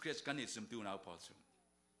ยิสุคริสต์กันนี่จิมตูน่าพอจุ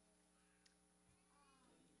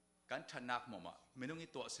กันชนะมั่วไม่ต้องอี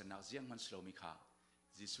ตัวเสนาเสียงมันสโลมิค่ะ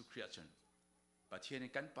ยิสุคริสต์จนประเทศนี้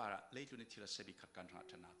กันปาระเลยจุดนี้ที่เราเสบีขัดกันหา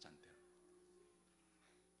ชนะจันทร์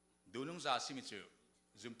ดูนุ่งจ่าสิมิจู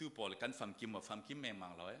จิมตูพอลกันฟังกิมว่าฟังกิมแมงมั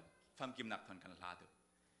งลอยฟังกิมนักทนกันลาดู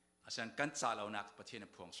อาศัยกันจ่าเรานักประเทศนี้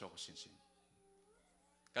พวงโซ่สิน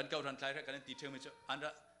กันเก่าทันใจแรกกันตีเทอร์มิจูอันล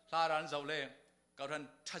ะลารันเจ้าเล่เก่าทัน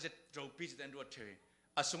ทัศน์เราปีจะได้รวดเท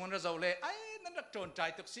อาสมุนเราเล่ไอ้นั่นรักโจรใจ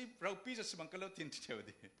ตุกซีเราปีจะสมังกันเราทิ้งเทว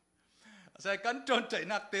ดี ใช่กันจนใจ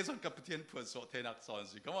นักเตะส่วนกับประเทศพวนโสเทนักสอน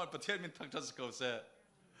สิก็ว่าประเทศมันทั้งทัศน์เขาเสีย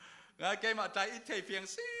งานเกมใจอิทธิเพียง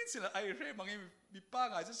สิละไอเร่บางมีป้า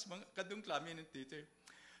ไงจะสมังกันดุงกลามีนิติเต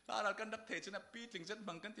ถ้าเรากันดักเทชนะปีถึงจะบ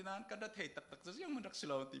างกันที่นั้นกันดักเทตักจะยังมันรักสิเ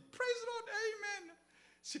ราตี praise Lord amen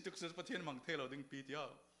สิทุกสิ่งประเทศบางเทเราดึงปีเดียว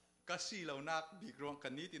ก็สิเรานักบีกรองกั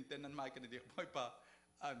นนี้ตินเต้นนั้นไม่กันเดียวไม่ป่ะ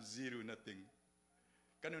I'm zero nothing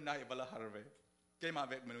กันนู่นนายบลาฮาร์เวเกมมาเ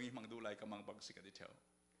วกมันมีมังดูไลกับมังบังสิกันเดียว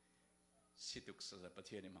สิทุกสิ่งประเ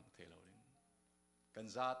ทศในมังเทเราดึงกัน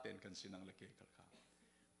ซาเต้นกันสินังเล็กๆกันข้า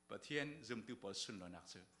ประเทศซึมตุปอสุนเรานัก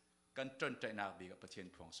เสือกันจนใจนักบีกับประเทศ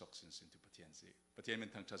พวงศกสินตุประเทศสิประเทศมัน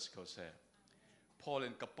ทั้งทัศน์เขาเสียพอเล่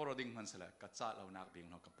นกับปรดิงมันเสละกัดซาเรานักบี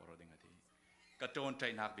เรากับปรดิงอดีกัดจนใจ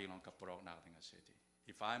นักบีเรากับปรกนักดิงอเสียดี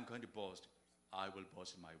If I am going to boast I will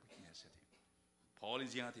boast in my weakness อดีพอเล่น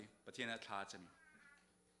จริงอดีประเทศนั้นท้าจะมี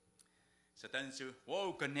สแตนซูว้าว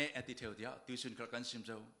กันเน่อดีเท่าเดียวตุสุนกับกันซิมเ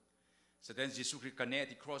จ้าสแตนซิสุคริกันเน่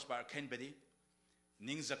ที่ cross bar เคนเบดี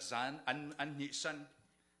นิ่งจักจันอันนิสัน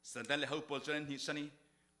สแตนเลวโพลจนนิสันี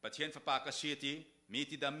ประเทศฟ้าปากเสียทีมี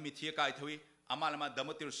ที่ดำมีที่กายทวีอามาลมาดำ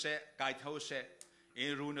ติรุเสกายทวีเสเอ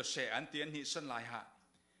รูนเสอันที่อันนิสันลายฮะ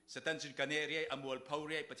สแตนซิกันเน่เรียอมวลพาวเ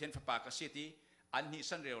รียประเทศฟ้าปากเสียทีอันนิ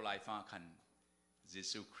สันเรียวลายฟังขันเย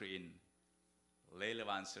ซูคริสต์เลเล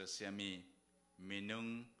วันเสียมีมินุง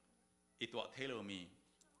อิตัวเทโลมี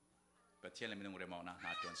ประเทศเลมินุงเรมอนะน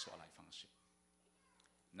าจวนสวลายฟังสิ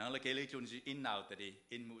นั่งเล็กเล็กจนจีอินนาวแต่ดี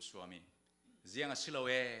อินมุสวามีเจียงสิโลเ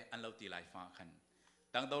ออันเราตีลายฟังขัน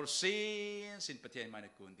ตั้งตัวสินประเทศมัน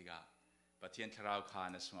กุนติกาประเทศทราวคา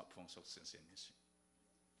ในสมัยพงศกสินนี่สิ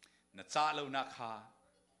นัดจ้าเรานักฮา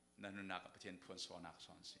นั่นนักประเทศพงศวนักส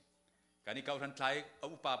อนสิการนี้เขาทันใจเอา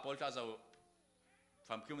อุปาปอลจ้าเรา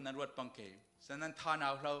ฟังคิวมันนั้นรวดปังเกยฉะนั้นท่านเอ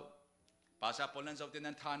าเราภาษาปอลนั้นเราเต็น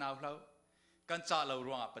นั้นท่านเอาเราการจ้าเรา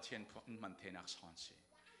ร่วงประเทศมันเทนักสอนสิ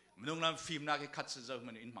มันต้องนำฟิล์มนักให้คัดเสือ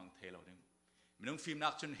มันอินมังเทเราดึงมันต้องฟิล์มนั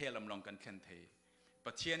กจนเฮลำลองกันแค่เทป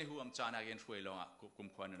ระเทศนี้หัวมจานาเกนช่วยลองอ่ะกุม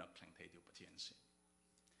ควรนักแข่งเทอยู่ประเทศสิ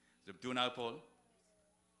จุดดูน่าพอล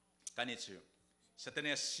กันนี่ชื่อสเตเน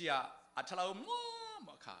เซียอัตลาวมั่ว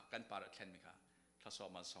ค่ะกันปาร์แคนมิค่ะถ้าสอบ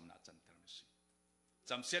มาสอบนักจันทร์นี่สิ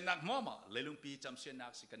จำเสียนักมั่วเลลุงปีจำเสียนั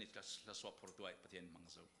กสิกันนี่ถ้าสอบพอตัวประเทศมัง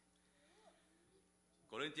โซโ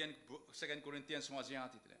ครินเตียน2 Corinthians สมัยที่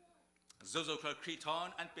ติดเลยโซโซคลครีทอน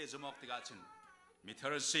อันเป็นสมองติกาชินมิทา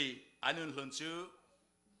ร์ซีอันนุนหลุนจู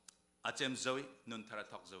อาเจมโซยนุนทาร์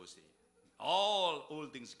ทอกโซซี all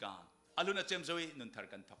things gone อันนุนอาเจมโซยนุนทาร์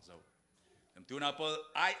กันทอกโซตัวนั้นพอ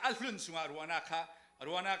ไออัลลุนสุงารัวนักค่ะ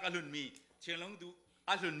รัวนักอัลลุนมีเชียงลงดู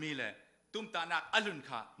อัลลุนมีเลยตุ้มตานักอัลลุน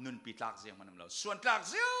ค่ะนุนปีตากเสียงมันน้ำเราส่วนตาก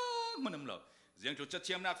เสียงมันน้ำเราเสียงจุดจะเ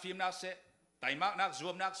ทียมนักฟิล์มนักเสไตมากนักร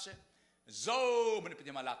วมนักเสโซมันเป็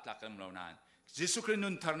นมาลักน้ำเรานานเยซูคริสต์นุ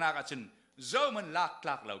นทาร์นักอาจารย์โซมันลั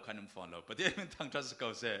กเราขนมฟอนเราประเทศมันทั้งทัศน์เขา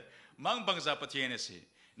เสมังบังซาประเทศนี่สิ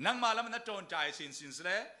นั่งมาแล้วมันนัดโจนใจสินสเล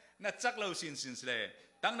ยนัดจักเราสินเลย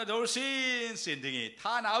ตั้งนัดโดนสินดิ่งท่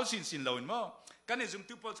าหนาวสินเราอินโมกันนี่จุ่ม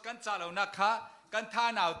ตุปกันจ่าเรานักค่ะกันท่า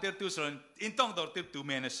หนาวเติร์ตุสนอินต้องโดนเติร์ตุเ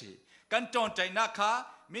มนสิกันโจนใจนักค่ะ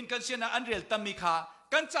มินกันเสียนะอันเรียลตัมมิค่ะ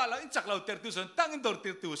กันจ่าเราอินจักเราเติร์ตุสนตั้งอินโดนเ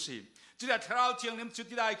ติร์ตุสิจุดที่เราเชียงนิมจุด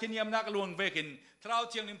ที่ได้ขึ้นยามนักลวงเวกินเรา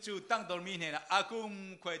เชียงนิมจุดตั้งโดนมีเนี่ยนะอากุม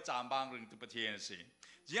คอยจามบางเรื่องตุประเทศสิ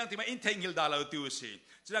ยังที่มาอินเทงฮิลดาเราติวสิ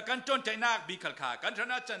จุดกันโจนใจนักบีขลขากันช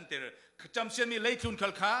นะจันเตอร์จำเสียมีเลทุนข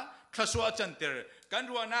ลขาทศวจันเตอร์กัน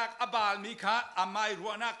รัวนักอบาลมีค่ะอามัยรั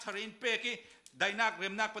วนักทารินเปกิได้นักเรี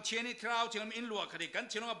ยมนักประเทศนี้เราเชียงมีอินลัวคดีกัน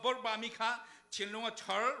เชียงว่าบอร์บามีค่ะเชียงลงท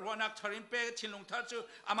าร์รัวนักทารินเปกิเชียงลงทาร์จู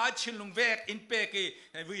อามัยเชียงลงเวกอินเปกิ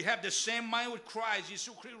we have the same mind with Christ ยิ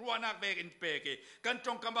สุคริสต์รัวนักเวกอินเปกิกันจ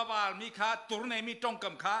งกำบาลมีค่ะตุรเนมีจงก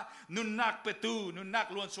ำค่ะนุนนักเปตูนุนนัก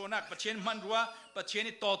ล้วนโซนักประเทศมันรัวประเทศ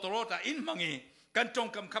นี้โตโตโรตาอินมังอีกันจง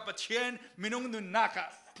กำค่ะประเทศมินุงนุนนัก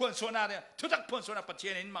พวนโซนาเนี่ยทุกทักพวนโซนาประเท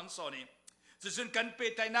ศนี้มังโซนี่จึงกันเป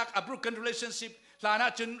ตายนักอับรุกัน relationship ลานา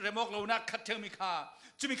จนเรมอกเรานักคัดเทอมิคา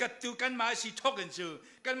จะมีกัดติวกันมาสิทอกกันจู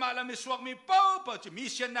กันมาแล้วมีสวกมีเป้าจะมี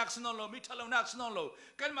เชียนนักสนองเรามีทะเลนักสนองเรา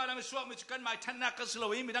กันมาแล้วมีสวกมีกันมาทันนักสโล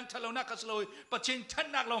ยมีทั้งทะเลนักสโลยประเทศทัน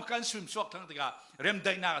นักลงกันสุ่มสวกทั้งติกาเริ่มไ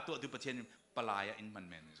ด้นักตัวดูประเทศปลายอินมัน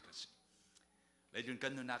แมนกันสิเลยจนกั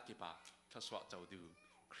นนักกี่ปะถ้าสวกเจ้าดู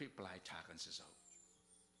คลิปปลายชากันสิเจ้า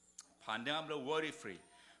ผ่านเดิมเรา worry free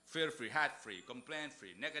fear free hate free complain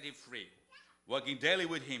free negative free working daily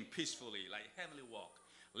with him peacefully like heavenly walk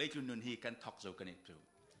เลยจนนุนฮีกันทอกเจ้ากันอีกจู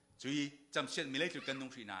จุยจำเช่นมีเลยจนกันนุ่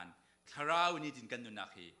งสีนานทาราวินิจินกันนุนนัก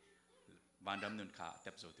ฮีบานดำนุนขาเ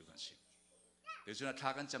ต็บโจตุกันสิเดี๋ยวจุนัดทา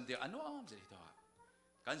กันจำเดียวอันนู้นจะได้ตัว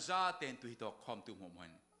กันซาเต็นตุยตัวความตุ่มหัวมั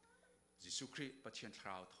นยิสุคริประเทศทร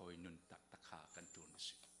าวทอยนุนตักตะขากันจูน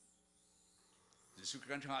สิยิสุคริ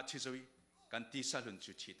กันทางอาทิตย์จุย กันตีสลุน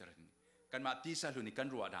จุดชีตรันกันมาตีสลุนนี่กัน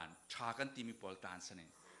รัวดานชากันตีมีปอลตานสนิ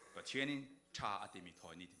ก็เช่นนี้ชาอติมีถอ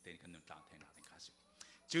ยนี่เต็นกันนุนต่างเทนาเป็นข้าศึก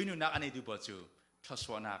จูนุนักอันนี้ดูบอจูทศ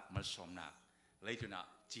วนักมัลสมนักเลยตุนัก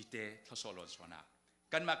จีเตทศวลสวนัก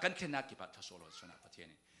กันมากันแค่นักกี่ปัตทศวลสวนักประเทศ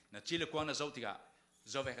นี้นั่นจีเลกวางนั่นเจ้าที่กะ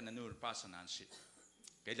เจ้าเวกันนูนภาษานันสิ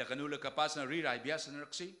เกิดจากนูนเลกภาษารีไรเบียสนั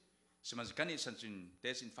กสิสมัยกันนี่สันจินเด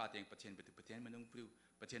สินฟาเตียงประเทศประเทศมันนุ่งปลิว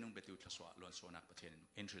ประเทศนุ่งเบติวทศวลสวนักประเทศ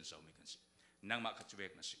เอ็นทรันเจ้ามีกันสินังมาขัดเว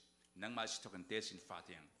กนั่นสินังมาสิทกันเดสินฟาเ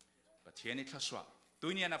ตียงประเทศนี้ทศวตั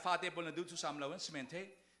วนี้นะฟาเตียงบนดูทุสามเหล่านั้นสมัยเท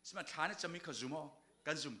สมัยฐานจะมีขจุโม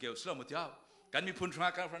กันจุ่มเกลียวสลามุทยาวกันมีพุนทรา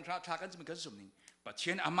กันฟันทราทากันจะมีกันจุ่มนี้ประเท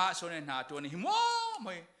ศอามาส่วนหน้าตัวนี้หิมะไ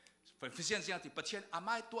ม่ฟิเศษสิ่งที่ประเทศอาม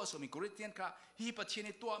าตัวสมิกริเตียนค่ะฮีประเทศ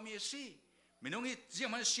นี้ตัวมีสิไม่น้องฮีเสีย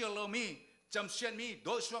มันเสียเรามีจำเสียมีโด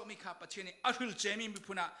ยสวกมีค่ะประเทศนี้อัลเจมี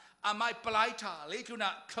พุนะอามาปลายท่าเลยคือนะ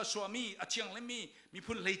ข้าสวมีอาเชียงเลมี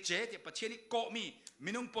พุนเลยเจที่ประเทศนี้โกมีไม่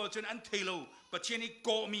น้องปอจนอันเทโลประเทศนี้โก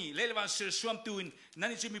มีเลยวันเสือสวมตุนนั่น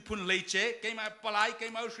จะมีพุนเลยเจเกี่ยมาปลายเกี่ย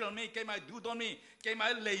มาอัลมีเกี่ยมาดูดอนมีเกี่ยมา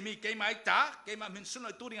เลยมีเกี่ยมาตาเกี่ยมามินสุนเล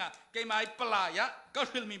ยตัวนี้เกี่ยมาปลายะก็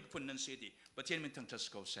คือมีพุนนั่นเสียดีประเทศมันทั้งทัศ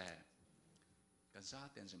กเสกันซา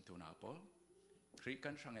เต็นจำตัวนาปอลคริกั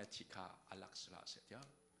นช่างชิคาอลักษณะเสีย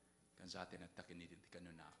กันซาเต็นตักนิดินที่กัน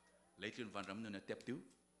นุนาเลยจุนวันรำนุนเต็บดู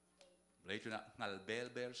เลยจุนงัลเบ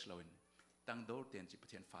ลสลวินตั้งโดดเต็นจิประ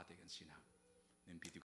เทศฟาเตกันสินะนิมพิ